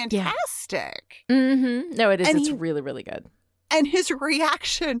is fantastic. Yeah. Mm-hmm. No, it is. It's really, really good. And his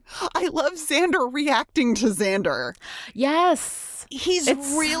reaction. I love Xander reacting to Xander. Yes. He's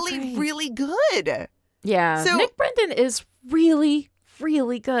really, really good. Yeah. So Nick Brendan is really,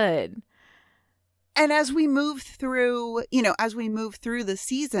 really good. And as we move through, the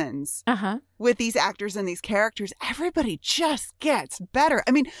seasons with these actors and these characters, everybody just gets better.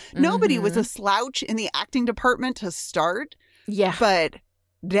 I mean, nobody was a slouch in the acting department to start. Yeah. But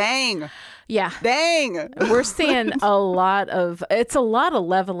dang. Yeah. Dang. We're seeing a lot of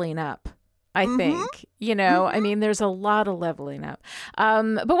leveling up. I think, there's a lot of leveling up.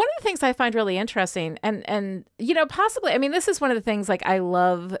 But one of the things I find really interesting and possibly, this is one of the things like I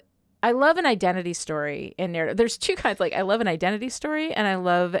love an identity story in narrative. There's two kinds. Like I love an identity story and I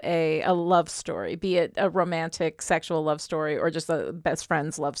love a love story, be it a romantic sexual love story or just a best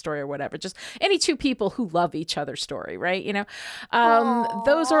friend's love story or whatever. Just any two people who love each other story, right?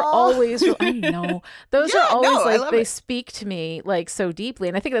 Those are always, I know, those are always they speak to me like so deeply.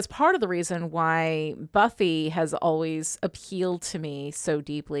 And I think that's part of the reason why Buffy has always appealed to me so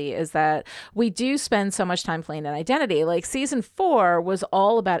deeply is that we do spend so much time playing an identity. Like season 4 was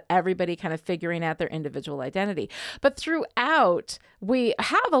all about everybody everybody kind of figuring out their individual identity. But throughout, we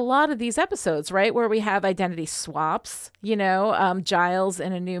have a lot of these episodes, right, where we have identity swaps, Giles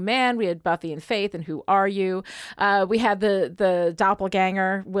and a new man. We had Buffy and Faith and Who Are You? We had the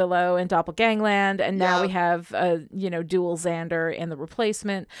doppelganger, Willow and Doppelgangland, and now we have, dual Xander and The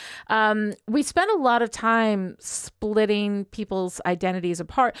Replacement. We spent a lot of time splitting people's identities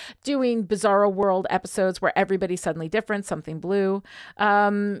apart, doing Bizarro World episodes where everybody's suddenly different, something blue,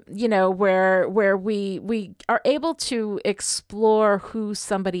 where we are able to explore who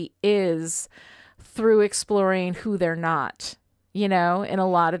somebody is through exploring who they're not, in a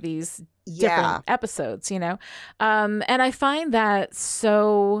lot of these different episodes, and I find that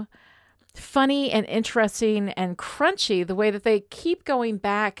so funny and interesting and crunchy, the way that they keep going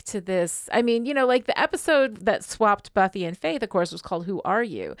back to this. I mean, like the episode that swapped Buffy and Faith, of course, was called Who Are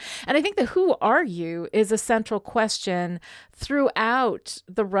You? And I think the Who Are You is a central question throughout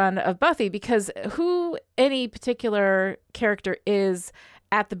the run of Buffy, because who any particular character is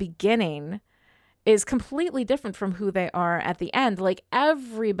at the beginning is completely different from who they are at the end. Like,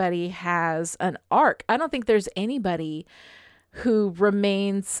 everybody has an arc. I don't think there's anybody who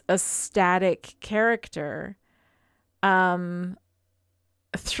remains a static character through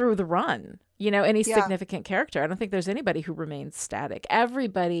the run, any significant character. I don't think there's anybody who remains static.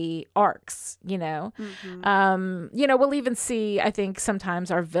 Everybody arcs, Mm-hmm. We'll even see, I think,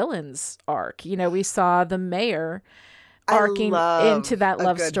 sometimes our villains arc. We saw the mayor arcing into that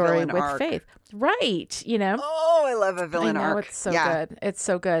love story with Faith. Right. Oh, I love a villain arc. It's so good. It's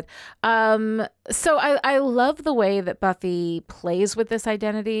so good. So I love the way that Buffy plays with this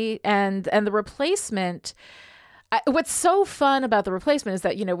identity, and The Replacement. What's so fun about The Replacement is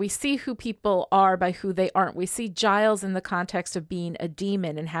that, we see who people are by who they aren't. We see Giles in the context of being a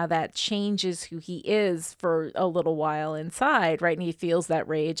demon and how that changes who he is for a little while inside, right? And he feels that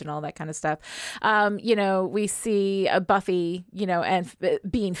rage and all that kind of stuff. We see Buffy, and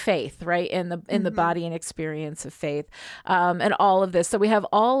being Faith, right? In the body and experience of Faith, and all of this. So we have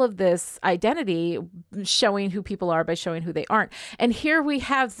all of this identity showing who people are by showing who they aren't. And here we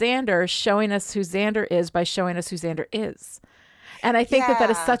have Xander showing us who Xander is by showing us who Xander is. And I think that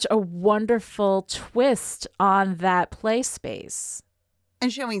is such a wonderful twist on that play space.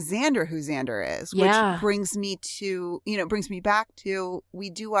 And showing Xander who Xander is, which brings me back to, we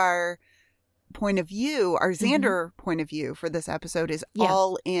do our point of view, our Xander point of view for this episode is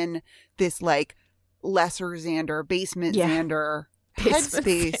all in this like lesser Xander, basement Xander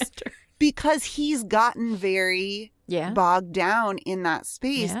headspace, because he's gotten very bogged down in that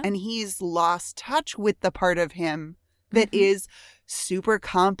space, and he's lost touch with the part of him that is super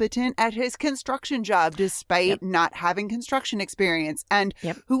competent at his construction job despite not having construction experience, and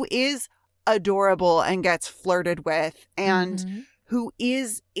who is adorable and gets flirted with, and who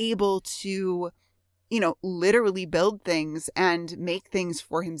is able to, literally build things and make things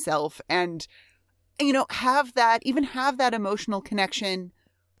for himself, and, have that emotional connection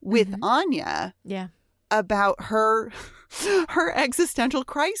with Anya. Yeah. About her existential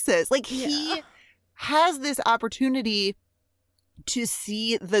crisis. Like, he has this opportunity to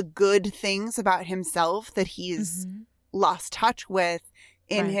see the good things about himself that he's lost touch with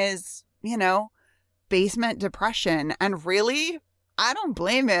in his, basement depression. And really, I don't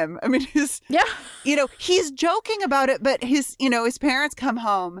blame him. I mean, he's joking about it, but his parents come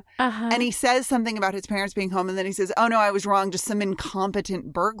home and he says something about his parents being home. And then he says, oh no, I was wrong. Just some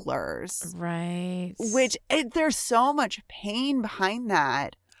incompetent burglars. Right. Which there's so much pain behind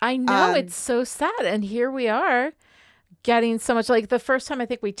that. I know, it's so sad. And here we are getting so much, like the first time I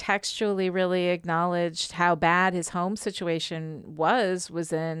think we textually really acknowledged how bad his home situation was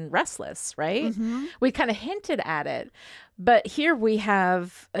in Restless, right? We kind of hinted at it. But here we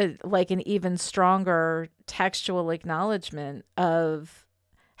have an even stronger textual acknowledgement of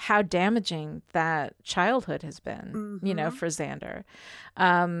how damaging that childhood has been, for Xander.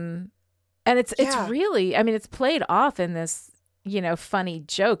 And it's really, I mean, it's played off in this, funny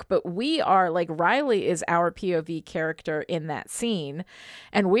joke, but we are like, Riley is our POV character in that scene,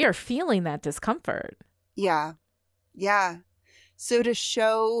 and we are feeling that discomfort. Yeah. Yeah. So to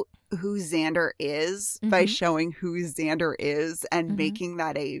show who Xander is by showing who Xander is and making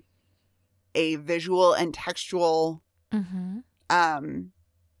that a visual and textual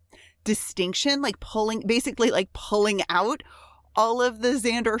distinction, like pulling out all of the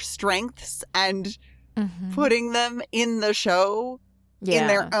Xander strengths and putting them in the show in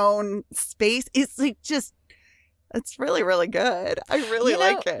their own space. It's like it's really, really good. I really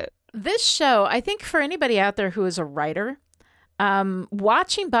like it. This show, I think for anybody out there who is a writer,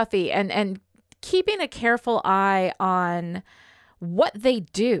 watching Buffy and keeping a careful eye on what they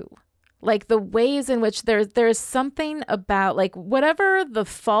do. Like the ways in which there's something about like whatever the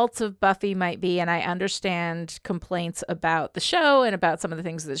faults of Buffy might be, and I understand complaints about the show and about some of the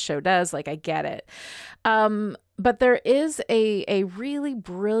things that the show does, like I get it. But there is a really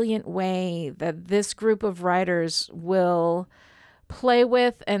brilliant way that this group of writers will play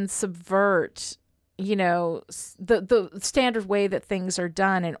with and subvert, you know, the standard way that things are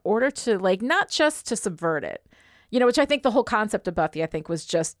done in order to like, not just to subvert it, you know, which I think the whole concept of Buffy, I think, was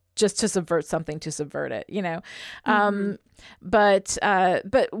just to subvert something, to subvert it, you know. But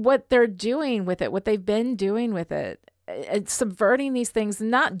what they're doing with it, what they've been doing with it, it's subverting these things,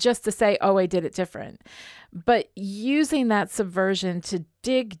 not just to say, oh, I did it different, but using that subversion to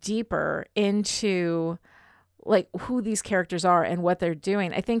dig deeper into like who these characters are and what they're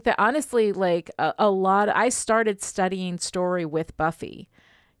doing. I think that honestly, like I started studying story with Buffy,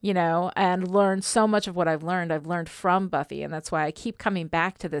 you know, and learned so much of what I've learned from Buffy. And that's why I keep coming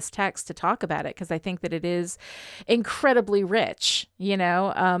back to this text to talk about it, because I think that it is incredibly rich, you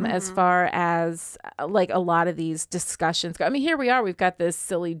know, as far as like a lot of these discussions go. I mean, here we are, we've got this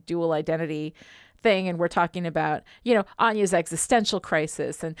silly dual identity thing, and we're talking about, you know, Anya's existential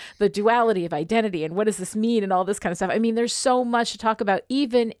crisis and the duality of identity and what does this mean and all this kind of stuff. I mean, there's so much to talk about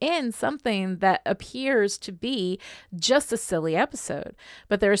even in something that appears to be just a silly episode,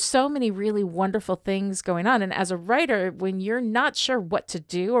 but there are so many really wonderful things going on. And as a writer, when you're not sure what to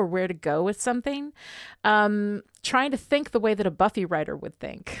do or where to go with something, trying to think the way that a Buffy writer would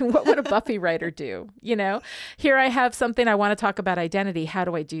think. What would a Buffy writer do? You know, here I have something I want to talk about identity. How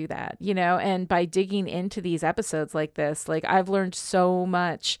do I do that? You know, and by digging into these episodes like this, like I've learned so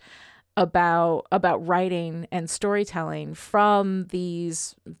much about writing and storytelling from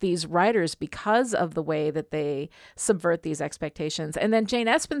these writers because of the way that they subvert these expectations. And then Jane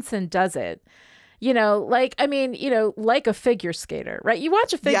Espenson does it, you know, like, I mean, you know, like a figure skater, right? You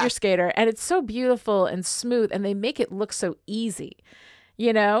watch a figure skater and it's so beautiful and smooth and they make it look so easy.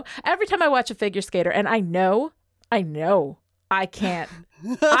 You know, every time I watch a figure skater, and I know I can't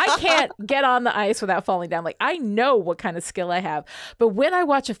get on the ice without falling down. Like, I know what kind of skill I have. But when I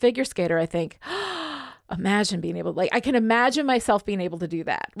watch a figure skater, I think, imagine being able to, like, I can imagine myself being able to do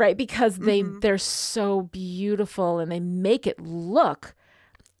that, right? Because they're so beautiful and they make it look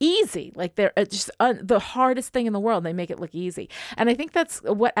easy. Like they're just the hardest thing in the world. They make it look easy. And I think that's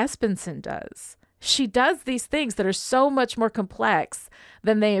what Espenson does. She does these things that are so much more complex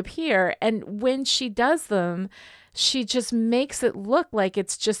than they appear. And when she does them, she just makes it look like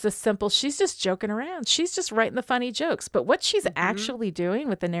it's just a simple, she's just joking around. She's just writing the funny jokes. But what she's actually doing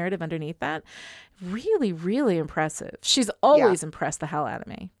with the narrative underneath that, really, really impressive. She's always impressed the hell out of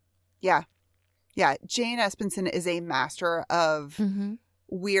me. Yeah. Yeah. Jane Espenson is a master of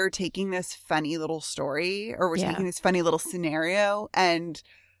we're taking this funny little story, or we're taking this funny little scenario and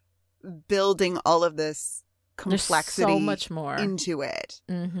building all of this complexity. There's so much more into it.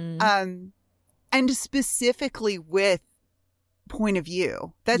 And specifically with point of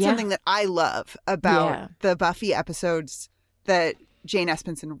view. That's something that I love about the Buffy episodes that Jane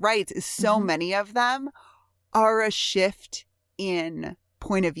Espenson writes, is so many of them are a shift in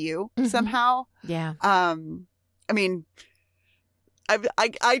point of view somehow. Yeah. I mean,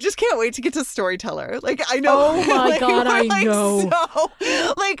 I just can't wait to get to Storyteller. Like, I know. Oh my God, I know.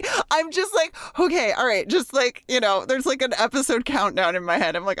 So, like, I'm just like, okay, all right. Just like, you know, there's like an episode countdown in my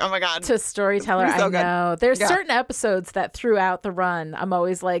head. I'm like, oh my God. To Storyteller, I know. There's certain episodes that throughout the run, I'm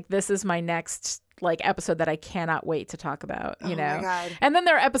always like, this is my next like episode that I cannot wait to talk about, you know? My God. And then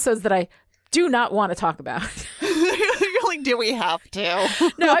there are episodes that I do not want to talk about. You're like, do we have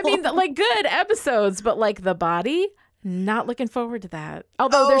to? No, I mean, like good episodes, but like The Body, not looking forward to that.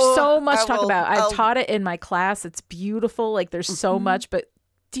 Although there's so much to talk about. I've taught it in my class. It's beautiful. Like there's so much, but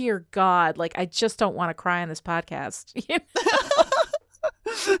dear God, like I just don't want to cry on this podcast.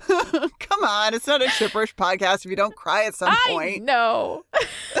 Come on. It's not a chipperish podcast if you don't cry at some point. No.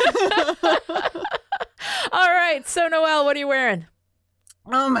 All right. So Noelle, what are you wearing?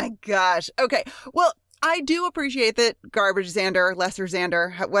 Oh my gosh. Okay. Well, I do appreciate that Garbage Xander, Lesser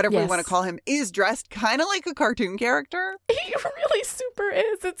Xander, whatever we want to call him, is dressed kind of like a cartoon character. He really super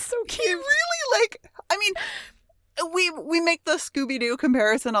is. It's so cute. He really, like, I mean, we make the Scooby-Doo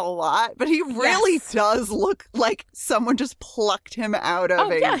comparison a lot, but he really does look like someone just plucked him out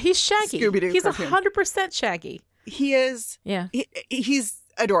of he's Shaggy. Scooby-Doo He's cartoon. 100% Shaggy. He is. Yeah. He's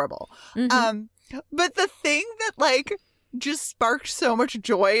adorable. But the thing that, like, just sparked so much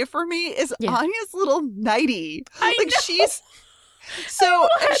joy for me is Anya's little nightie. I know. She's so,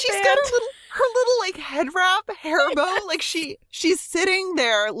 and she's got her little like head wrap, hair bow. Like she's sitting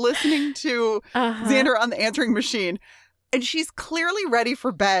there listening to Xander on the answering machine, and she's clearly ready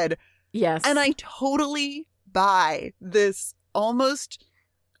for bed. Yes. And I totally buy this almost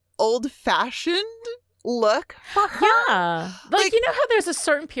old-fashioned look for her. Yeah. Like, you know how there's a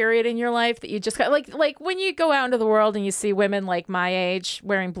certain period in your life that you just got, like when you go out into the world and you see women like my age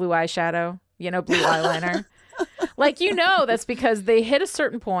wearing blue eyeshadow, blue eyeliner. Like, that's because they hit a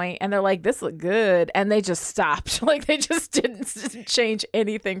certain point and they're like, this look good. And they just stopped. Like, they just didn't change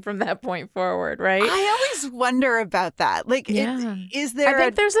anything from that point forward, right? I always wonder about that. Like, is there I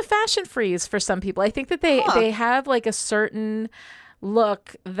think there's a fashion freeze for some people. I think that they have like a certain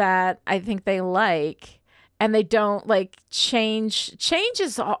look that I think they like. And they don't like change. Change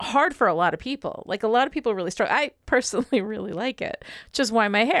is hard for a lot of people. Like, a lot of people really struggle. I personally really like it, which is why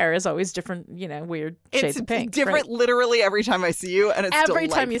my hair is always different, weird shades of pink. It's different right? Literally every time I see you, and it's every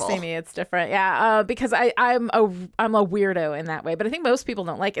delightful. time you see me, it's different. Yeah, because I'm a weirdo in that way. But I think most people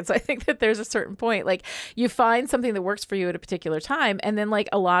don't like it. So I think that there's a certain point, like, you find something that works for you at a particular time, and then like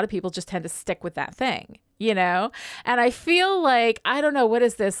a lot of people just tend to stick with that thing, And I feel like, I don't know, what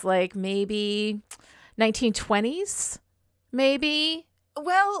is this, like maybe 1920s, maybe.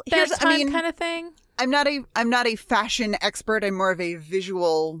 Well, that time kind of thing. I'm not a fashion expert. I'm more of a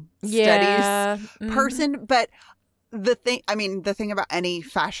visual studies person. But the thing about any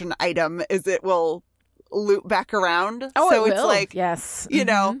fashion item is it will loop back around. Oh, so it it's will. like, yes,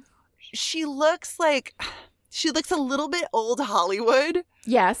 she looks a little bit old Hollywood.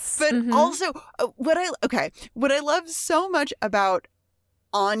 Yes, but also what I love so much about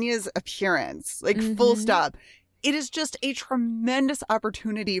Anya's appearance, like full stop. It is just a tremendous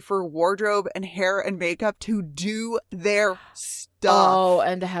opportunity for wardrobe and hair and makeup to do their stuff. Oh,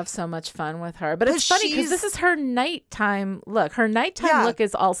 and to have so much fun with her. But it's funny because this is her nighttime look. Her nighttime look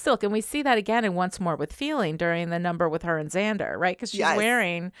is all silk. And we see that again in Once More with Feeling during the number with her and Xander, right? Because she's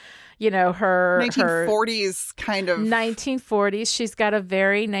wearing, her 1940s kind of 1940s. She's got a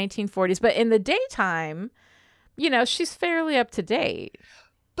very 1940s. But in the daytime, she's fairly up to date.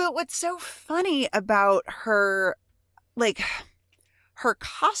 But what's so funny about her, like, her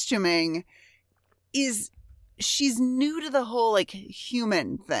costuming is she's new to the whole, like,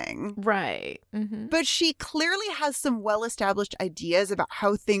 human thing. Right. Mm-hmm. But she clearly has some well-established ideas about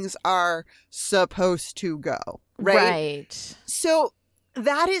how things are supposed to go. Right. So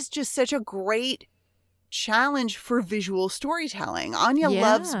that is just such a great challenge for visual storytelling. Anya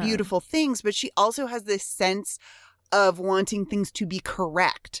loves beautiful things, but she also has this sense of wanting things to be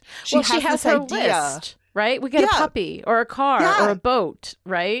correct. She has her idea. list, right? We get a puppy or a car or a boat,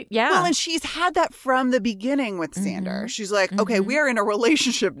 right? Yeah. Well, and she's had that from the beginning with Xander. She's like, okay, we are in a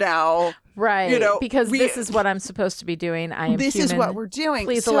relationship now. Right. Because this is what I'm supposed to be doing. I am This human. is what we're doing.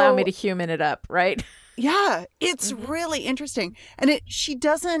 Please allow me to human it up, right? Yeah. It's really interesting. And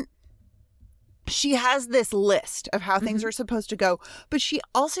she has this list of how things are supposed to go, but she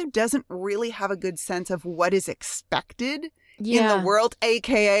also doesn't really have a good sense of what is expected in the world,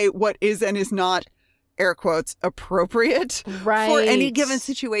 aka what is and is not, air quotes, appropriate for any given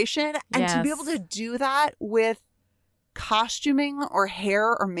situation. And to be able to do that with costuming or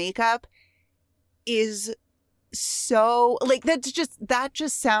hair or makeup is so, like, that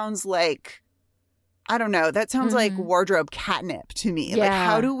just sounds like, I don't know, that sounds like wardrobe catnip to me. Like,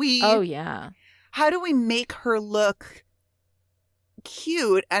 how do we... Oh, yeah. How do we make her look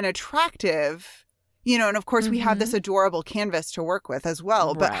cute and attractive? And of course we have this adorable canvas to work with as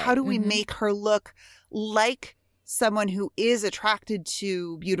well. But how do we make her look like someone who is attracted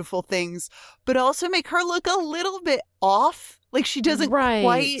to beautiful things, but also make her look a little bit off? Like, she doesn't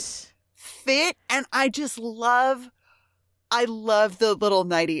quite fit. And I love the little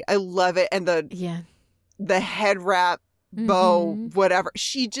nightie. I love it. And the head wrap, bow, whatever.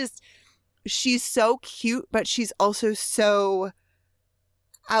 She's so cute, but she's also so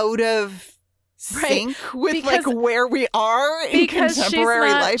out of sync with like where we are in contemporary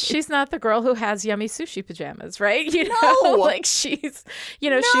life. She's not the girl who has yummy sushi pajamas, right? Like she's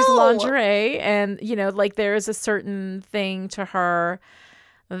lingerie, and like there is a certain thing to her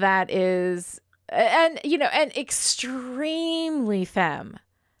that is, and extremely femme.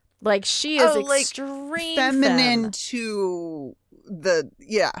 Like she is extreme feminine to the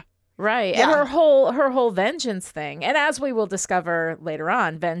Right. Yeah. And her whole vengeance thing. And as we will discover later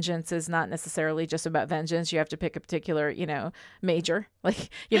on, vengeance is not necessarily just about vengeance. You have to pick a particular, major. Like,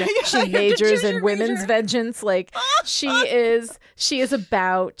 she majors in women's vengeance. Like she is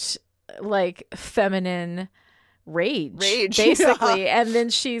about like feminine rage basically. And then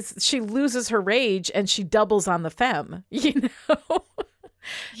she loses her rage and she doubles on the femme, Interesting.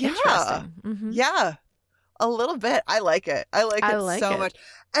 Mm-hmm. Yeah. A little bit. I like it. I like it so much.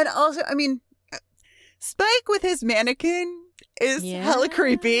 And also, I mean, Spike with his mannequin is hella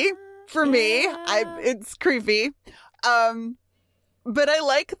creepy for me. It's creepy. But I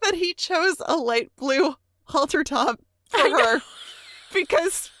like that he chose a light blue halter top for her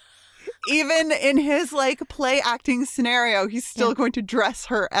because even in his like play acting scenario, he's still going to dress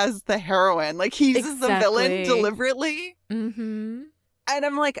her as the heroine. Like he uses the villain deliberately. Mm-hmm. And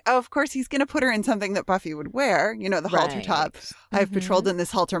I'm like, oh, of course he's going to put her in something that Buffy would wear, you know, the halter top. I've patrolled in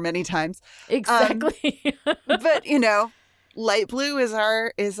this halter many times. Exactly. But, you know, light blue is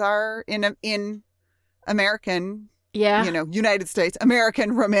our in American, you know, United States,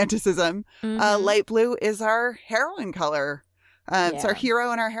 American romanticism. Light blue is our heroine color. It's our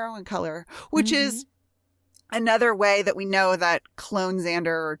hero and our heroine color, which is another way that we know that clone Xander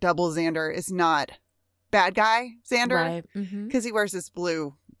or double Xander is not bad guy Xander. Right. Because he wears this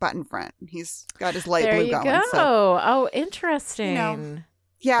blue button front. He's got his light There blue you going. go. So, Oh, interesting. you know,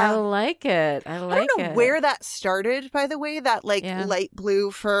 yeah. I like it. I don't know where that started, by the way, that like light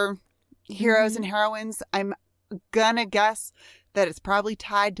blue for heroes and heroines. I'm gonna guess that it's probably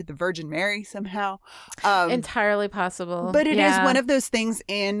tied to the Virgin Mary somehow. Entirely possible. But it is one of those things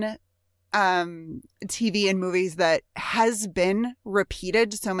in TV and movies that has been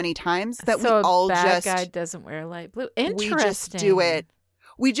repeated so many times that so we all a bad just guy doesn't wear light blue. Interesting. We just do it.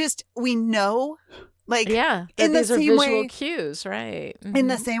 We know, like, in in the these are same visual way, cues, right? in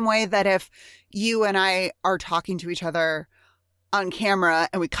the same way that if you and I are talking to each other on camera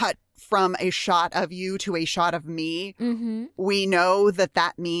and we cut from a shot of you to a shot of me, we know that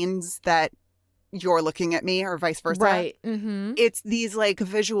that means that you're looking at me or vice versa. Right. It's these like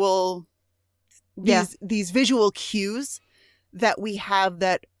visual, these visual cues that we have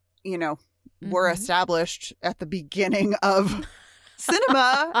that, you know, were established at the beginning of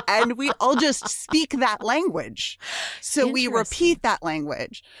cinema, and we all just speak that language. So we repeat that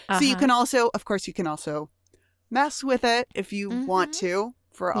language. So you can also, of course, you can also mess with it if you want to.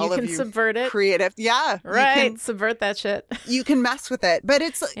 For all of you subvert it. Creative. Yeah. Right. Subvert that shit. You can mess with it. But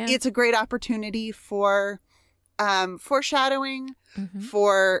it's a great opportunity for foreshadowing,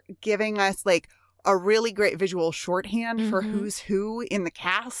 for giving us like a really great visual shorthand for who's who in the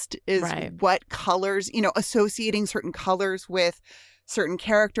cast is what colors, you know, associating certain colors with certain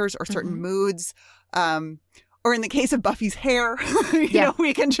characters or certain moods. Or in the case of Buffy's hair, you know,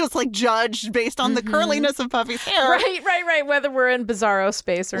 we can just like judge based on the curliness of Buffy's hair. Right. Whether we're in bizarro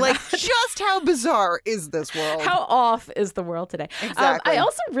space or like, not. just how bizarre is this world? How off is the world today? Exactly. I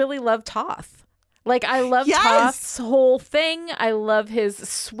also really love Toth. Like, I love Toth's whole thing. I love his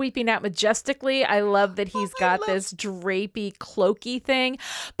sweeping out majestically. I love that he's got this drapey, cloaky thing.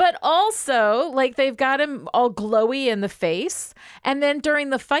 But also, like, they've got him all glowy in the face. And then during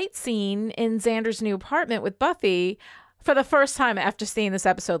the fight scene in Xander's new apartment with Buffy, for the first time after seeing this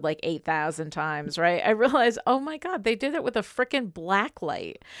episode like 8,000 times, right? I realized, oh my God, they did it with a freaking black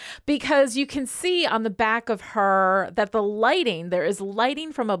light. Because you can see on the back of her that the lighting, there is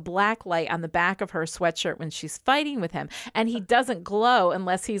lighting from a black light on the back of her sweatshirt when she's fighting with him. And he doesn't glow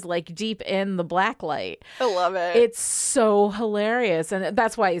unless he's like deep in the black light. I love it. It's so hilarious. And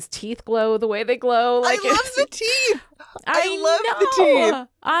that's why his teeth glow the way they glow. Like, I love the teeth. I love the teeth.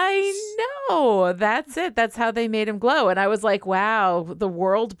 I know. That's it. That's how they made him glow. And I was like, wow, the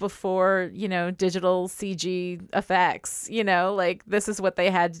world before, you know, digital CG effects, you know, like this is what they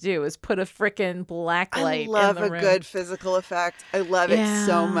had to do is put a freaking black light in the room. I love a good physical effect. I love it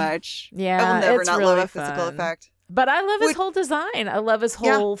so much. Yeah. I will never it's not really love a physical fun. Effect. But I love his whole design. I love his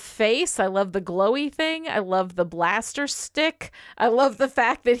whole face. I love the glowy thing. I love the blaster stick. I love the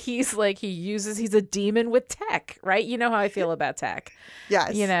fact that he's like, he's a demon with tech, right? You know how I feel about tech.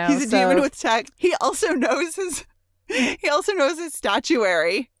 Yes. You know, he's a demon with tech. He also knows his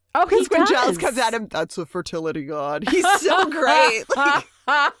statuary. Oh, he does. Because when Giles does. comes at him, that's a fertility god. He's so great.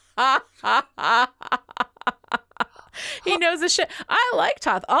 He knows his shit. I like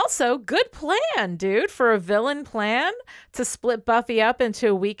Toth. Also, good plan, dude, for a villain plan to split Buffy up into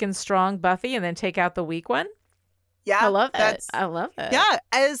a weak and strong Buffy and then take out the weak one. Yeah, I love it. I love it. Yeah,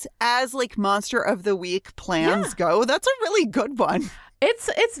 as like monster of the week plans go, that's a really good one.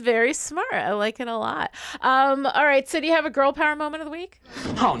 It's very smart. I like it a lot. All right, so do you have a girl power moment of the week?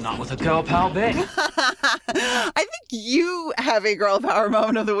 Oh, not with a girl power bit. I think you have a girl power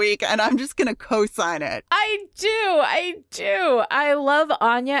moment of the week, and I'm just going to co-sign it. I do. I love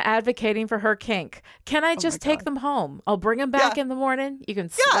Anya advocating for her kink. Can I just take them home? I'll bring them back in the morning. You can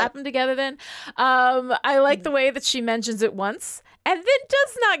slap them together then. I like the way that she mentions it once and then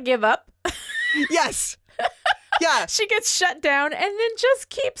does not give up. Yes. Yeah. She gets shut down and then just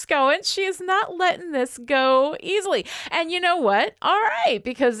keeps going. She is not letting this go easily. And you know what? All right,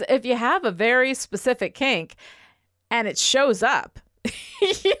 because if you have a very specific kink and it shows up,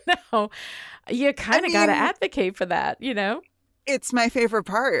 you know, you kind of got to advocate for that, you know? It's my favorite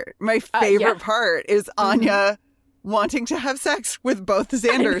part. My favorite part is Anya wanting to have sex with both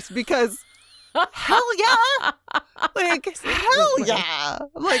Xanders because hell yeah. Like, hell yeah.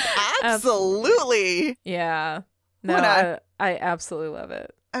 I'm like, absolutely. Yeah. No, I absolutely love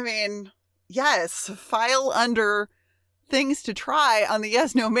it. I mean, yes, file under things to try on the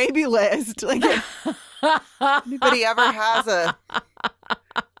yes, no, maybe list. Like, if anybody ever has a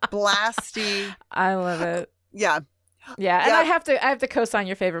blasty. I love it. Yeah. Yeah, and I have to co-sign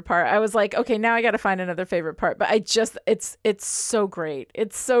your favorite part. I was like, okay, now I got to find another favorite part, but it's so great.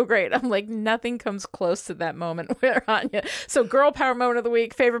 It's so great. I'm like, nothing comes close to that moment where Anya. So girl power moment of the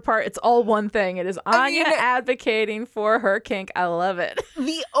week, favorite part, it's all one thing. It is Anya advocating for her kink. I love it.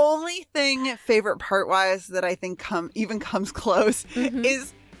 The only thing favorite part wise that I think comes close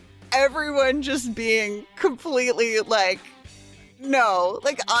is everyone just being completely like, no,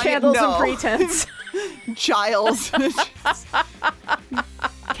 like candles and pretense. Giles.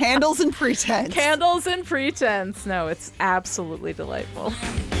 Candles and pretense. Candles and pretense. No, it's absolutely delightful.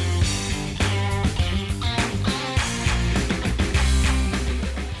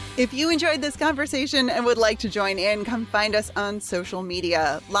 If you enjoyed this conversation and would like to join in, come find us on social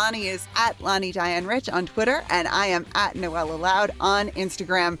media. Lonnie is at Lonnie Diane Rich on Twitter, and I am at Noella Loud on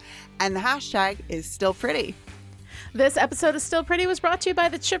Instagram. And the hashtag is Still Pretty. This episode of Still Pretty was brought to you by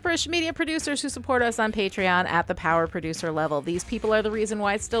the Chipperish media producers who support us on Patreon at the power producer level. These people are the reason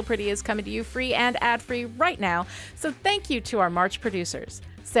why Still Pretty is coming to you free and ad-free right now. So thank you to our March producers,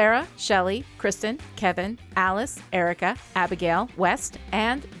 Sarah, Shelley, Kristen, Kevin, Alice, Erica, Abigail, West,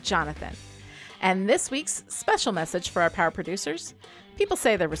 and Jonathan. And this week's special message for our power producers: people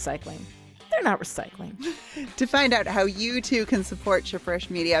say they're recycling. They're not recycling. To find out how you too can support Chipperish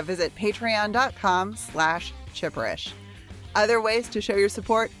Media, visit patreon.com/Chipperish. Other ways to show your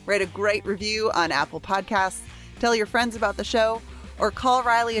support: write a great review on Apple Podcasts, tell your friends about the show, or call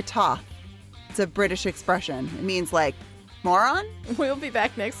Riley a toff. It's a British expression. It means like moron. We'll be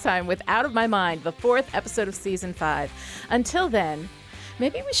back next time with Out of My Mind, the 4th episode of season 5. Until then,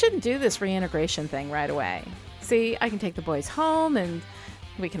 maybe we shouldn't do this reintegration thing right away. See, I can take the boys home and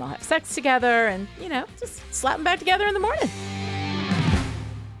we can all have sex together and, you know, just slap them back together in the morning.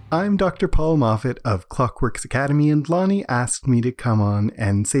 I'm Dr. Paul Moffat of Clockworks Academy, and Lonnie asked me to come on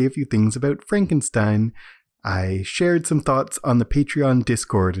and say a few things about Frankenstein. I shared some thoughts on the Patreon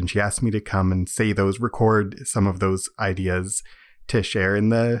Discord, and she asked me to come and record some of those ideas to share in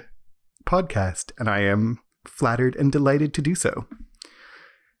the podcast, and I am flattered and delighted to do so.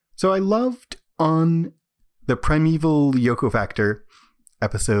 So I loved on the Primeval Yoko Factor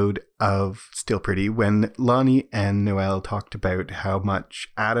episode of Still Pretty when Lonnie and Noelle talked about how much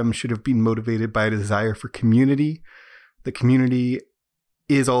Adam should have been motivated by a desire for community. The community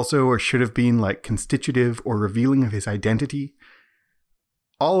is also, or should have been, like constitutive or revealing of his identity.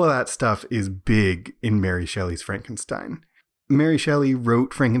 All of that stuff is big in Mary Shelley's Frankenstein. Mary Shelley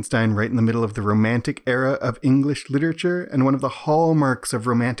wrote Frankenstein right in the middle of the Romantic era of English literature, and one of the hallmarks of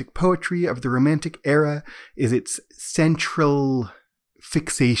Romantic poetry of the Romantic era is its central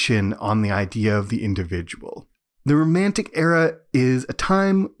fixation on the idea of the individual. The Romantic era is a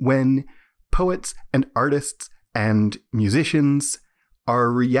time when poets and artists and musicians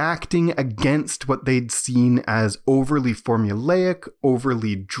are reacting against what they'd seen as overly formulaic,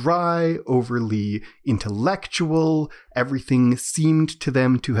 overly dry, overly intellectual. Everything seemed to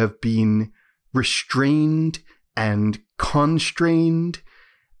them to have been restrained and constrained.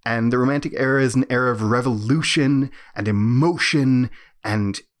 And the Romantic era is an era of revolution and emotion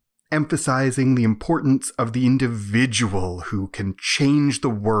and emphasizing the importance of the individual who can change the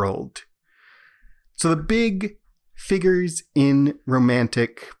world. So the big figures in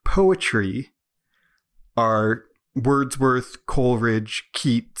Romantic poetry are Wordsworth, Coleridge,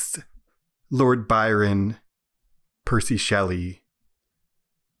 Keats, Lord Byron, Percy Shelley,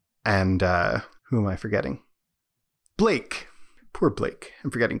 and who am I forgetting? Blake. Poor Blake. I'm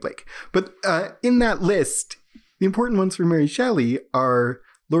forgetting Blake. But in that list, the important ones for Mary Shelley are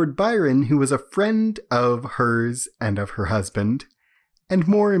Lord Byron, who was a friend of hers and of her husband, and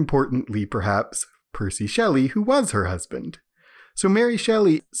more importantly, perhaps, Percy Shelley, who was her husband. So Mary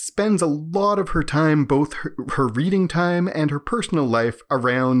Shelley spends a lot of her time, both her reading time and her personal life,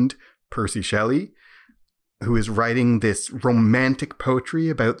 around Percy Shelley, who is writing this romantic poetry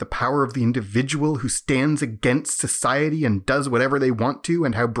about the power of the individual who stands against society and does whatever they want to,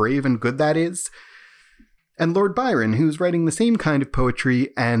 and how brave and good that is. And Lord Byron, who's writing the same kind of poetry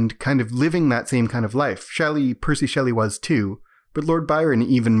and kind of living that same kind of life. Percy Shelley was too, but Lord Byron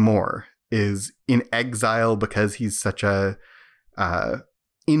even more, is in exile because he's such a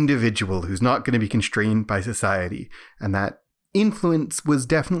individual who's not going to be constrained by society. And that influence was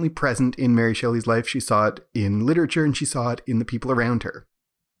definitely present in Mary Shelley's life. She saw it in literature and she saw it in the people around her.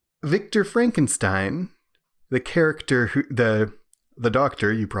 Victor Frankenstein, the character who, the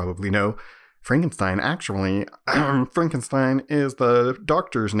doctor, you probably know, Frankenstein, actually, Frankenstein is the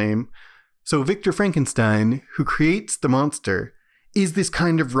doctor's name. So Victor Frankenstein, who creates the monster, is this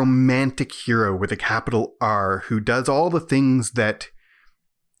kind of romantic hero with a capital R who does all the things that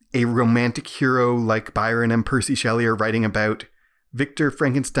a romantic hero like Byron and Percy Shelley are writing about. Victor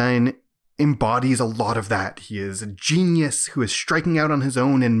Frankenstein embodies a lot of that. He is a genius who is striking out on his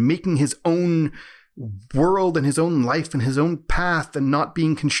own and making his own world and his own life and his own path and not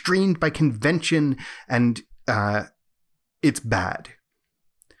being constrained by convention, and it's bad.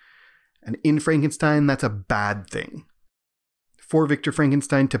 And in Frankenstein, that's a bad thing. For Victor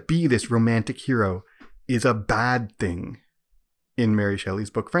Frankenstein to be this romantic hero is a bad thing in Mary Shelley's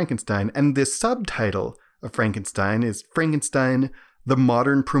book Frankenstein. And the subtitle of Frankenstein is Frankenstein, the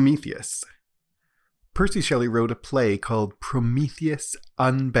Modern Prometheus. Percy Shelley wrote a play called Prometheus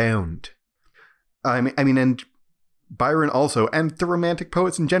Unbound. I mean, and Byron also, and the Romantic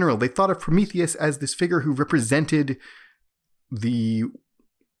poets in general, they thought of Prometheus as this figure who represented the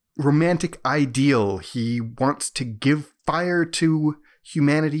romantic ideal. He wants to give fire to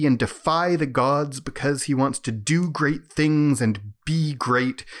humanity and defy the gods because he wants to do great things and be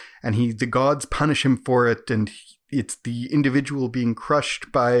great, and the gods punish him for it, and it's the individual being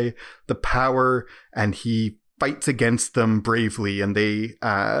crushed by the power, and he fights against them bravely, and they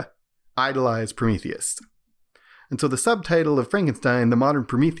idolize Prometheus. And so the subtitle of Frankenstein, The Modern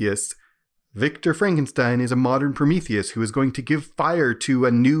Prometheus, Victor Frankenstein is a modern Prometheus who is going to give fire to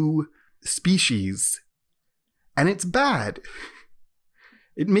a new species. And it's bad.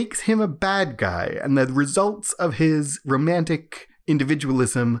 It makes him a bad guy, and the results of his romantic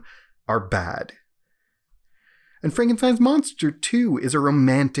individualism are bad. And Frankenstein's monster, too, is a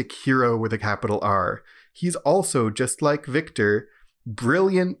romantic hero with a capital R. He's also, just like Victor,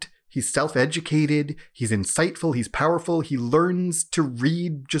 brilliant. He's self-educated, he's insightful, he's powerful, he learns to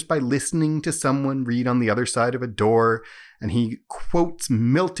read just by listening to someone read on the other side of a door, and he quotes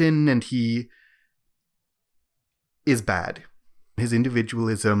Milton, and he is bad. His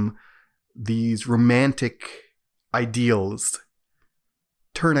individualism, these romantic ideals,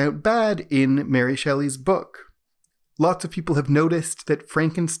 turn out bad in Mary Shelley's book. Lots of people have noticed that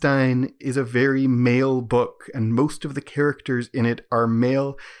Frankenstein is a very male book, and most of the characters in it are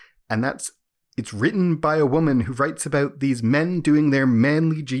male. And it's written by a woman who writes about these men doing their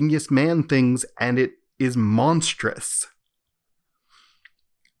manly genius man things, and it is monstrous.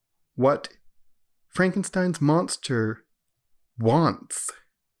 What Frankenstein's monster wants,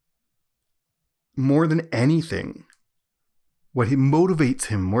 more than anything, what motivates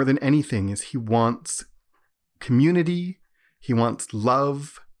him more than anything, is he wants community, he wants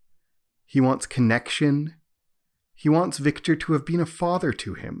love, he wants connection, he wants Victor to have been a father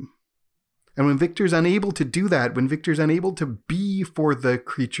to him. And when Victor's unable to do that, when Victor's unable to be for the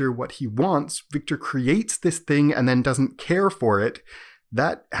creature what he wants, Victor creates this thing and then doesn't care for it.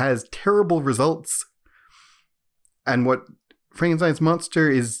 That has terrible results. And what Frankenstein's monster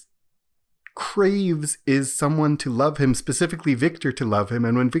craves is someone to love him, specifically Victor to love him.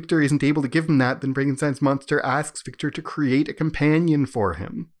 And when Victor isn't able to give him that, then Frankenstein's monster asks Victor to create a companion for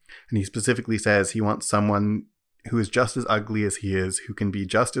him. And he specifically says he wants someone who is just as ugly as he is, who can be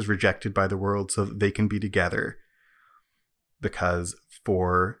just as rejected by the world so that they can be together. Because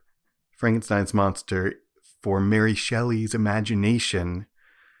for Frankenstein's monster, for Mary Shelley's imagination,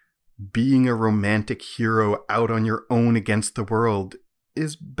 being a romantic hero out on your own against the world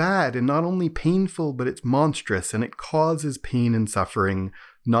is bad and not only painful, but it's monstrous, and it causes pain and suffering,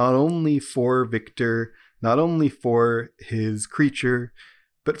 not only for Victor, not only for his creature,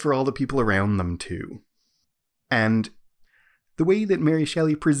 but for all the people around them too. And the way that Mary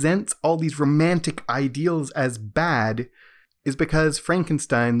Shelley presents all these romantic ideals as bad is because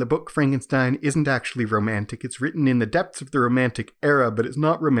Frankenstein, the book Frankenstein, isn't actually romantic. It's written in the depths of the Romantic era, but it's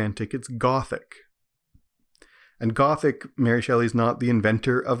not romantic, it's Gothic. And Gothic, Mary Shelley's not the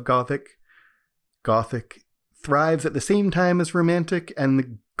inventor of Gothic. Gothic thrives at the same time as Romantic, and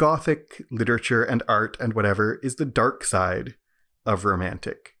the Gothic literature and art and whatever is the dark side of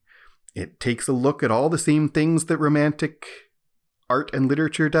Romantic. It takes a look at all the same things that Romantic art and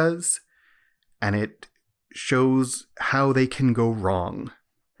literature does, and it shows how they can go wrong.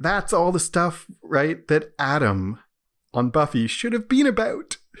 that's all the stuff, right, that Adam on Buffy should have been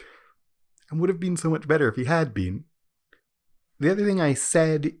about. And would have been so much better if he had been. The other thing I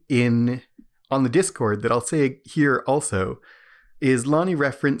said on the Discord that I'll say here also is Lonnie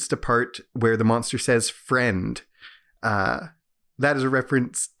referenced a part where the monster says friend. That is a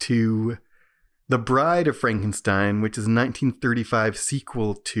reference to The Bride of Frankenstein, which is a 1935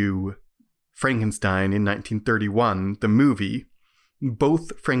 sequel to Frankenstein in 1931, the movie.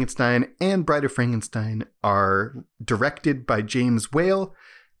 Both Frankenstein and Bride of Frankenstein are directed by James Whale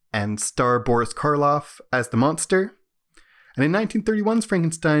and star Boris Karloff as the monster. And in 1931's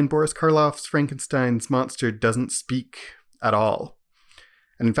Frankenstein, Boris Karloff's Frankenstein's monster doesn't speak at all.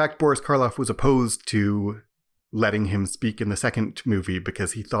 And in fact, Boris Karloff was opposed to letting him speak in the second movie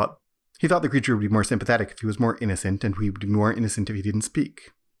because he thought the creature would be more sympathetic if he was more innocent, and he would be more innocent if he didn't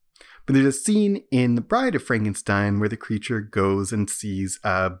speak. But there's a scene in The Bride of Frankenstein where the creature goes and sees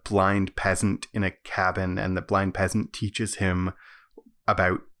a blind peasant in a cabin, and the blind peasant teaches him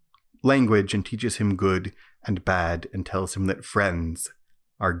about language and teaches him good and bad and tells him that friends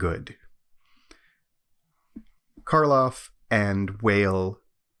are good. Karloff and Whale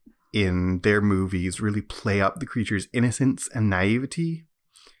in their movies really play up the creature's innocence and naivety.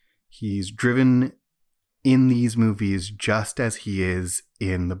 He's driven in these movies just as he is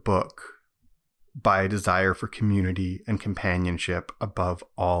in the book by a desire for community and companionship above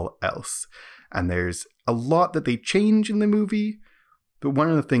all else. And there's a lot that they change in the movie, but one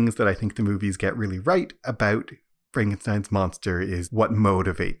of the things that I think the movies get really right about Frankenstein's monster is what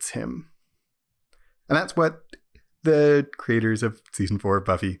motivates him. And that's what the creators of season 4 of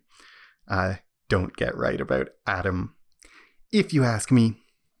Buffy don't get right about Adam, if you ask me.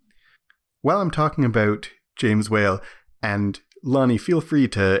 While I'm talking about James Whale, and Lonnie, feel free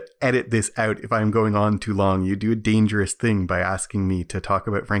to edit this out if I'm going on too long. You do a dangerous thing by asking me to talk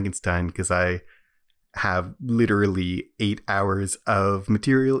about Frankenstein, because I have literally 8 hours of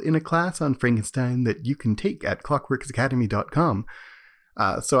material in a class on Frankenstein that you can take at clockworksacademy.com.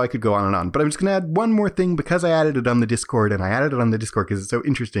 So I could go on and on. But I'm just going to add one more thing because I added it on the Discord, and I added it on the Discord because it's so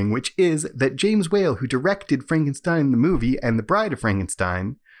interesting, which is that James Whale, who directed Frankenstein the movie and The Bride of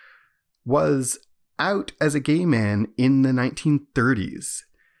Frankenstein, was out as a gay man in the 1930s.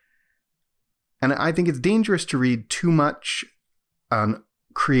 And I think it's dangerous to read too much on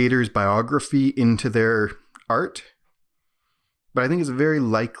creators' biography into their art. But I think it's very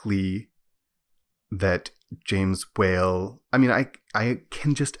likely that James Whale, I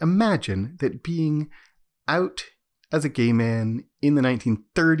can just imagine that being out as a gay man in the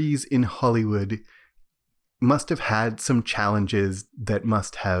 1930s in Hollywood must have had some challenges that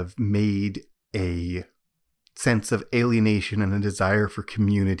must have made a sense of alienation and a desire for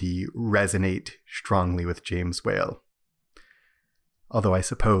community resonate strongly with James Whale. Although I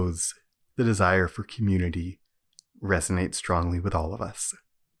suppose the desire for community resonates strongly with all of us.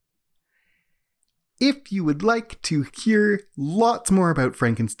 If you would like to hear lots more about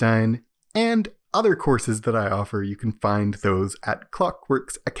Frankenstein and other courses that I offer, you can find those at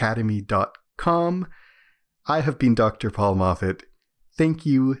clockworksacademy.com. I have been Dr. Paul Moffat. Thank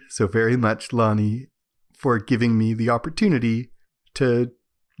you so very much, Lonnie, for giving me the opportunity to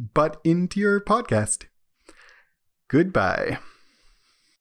butt into your podcast. Goodbye.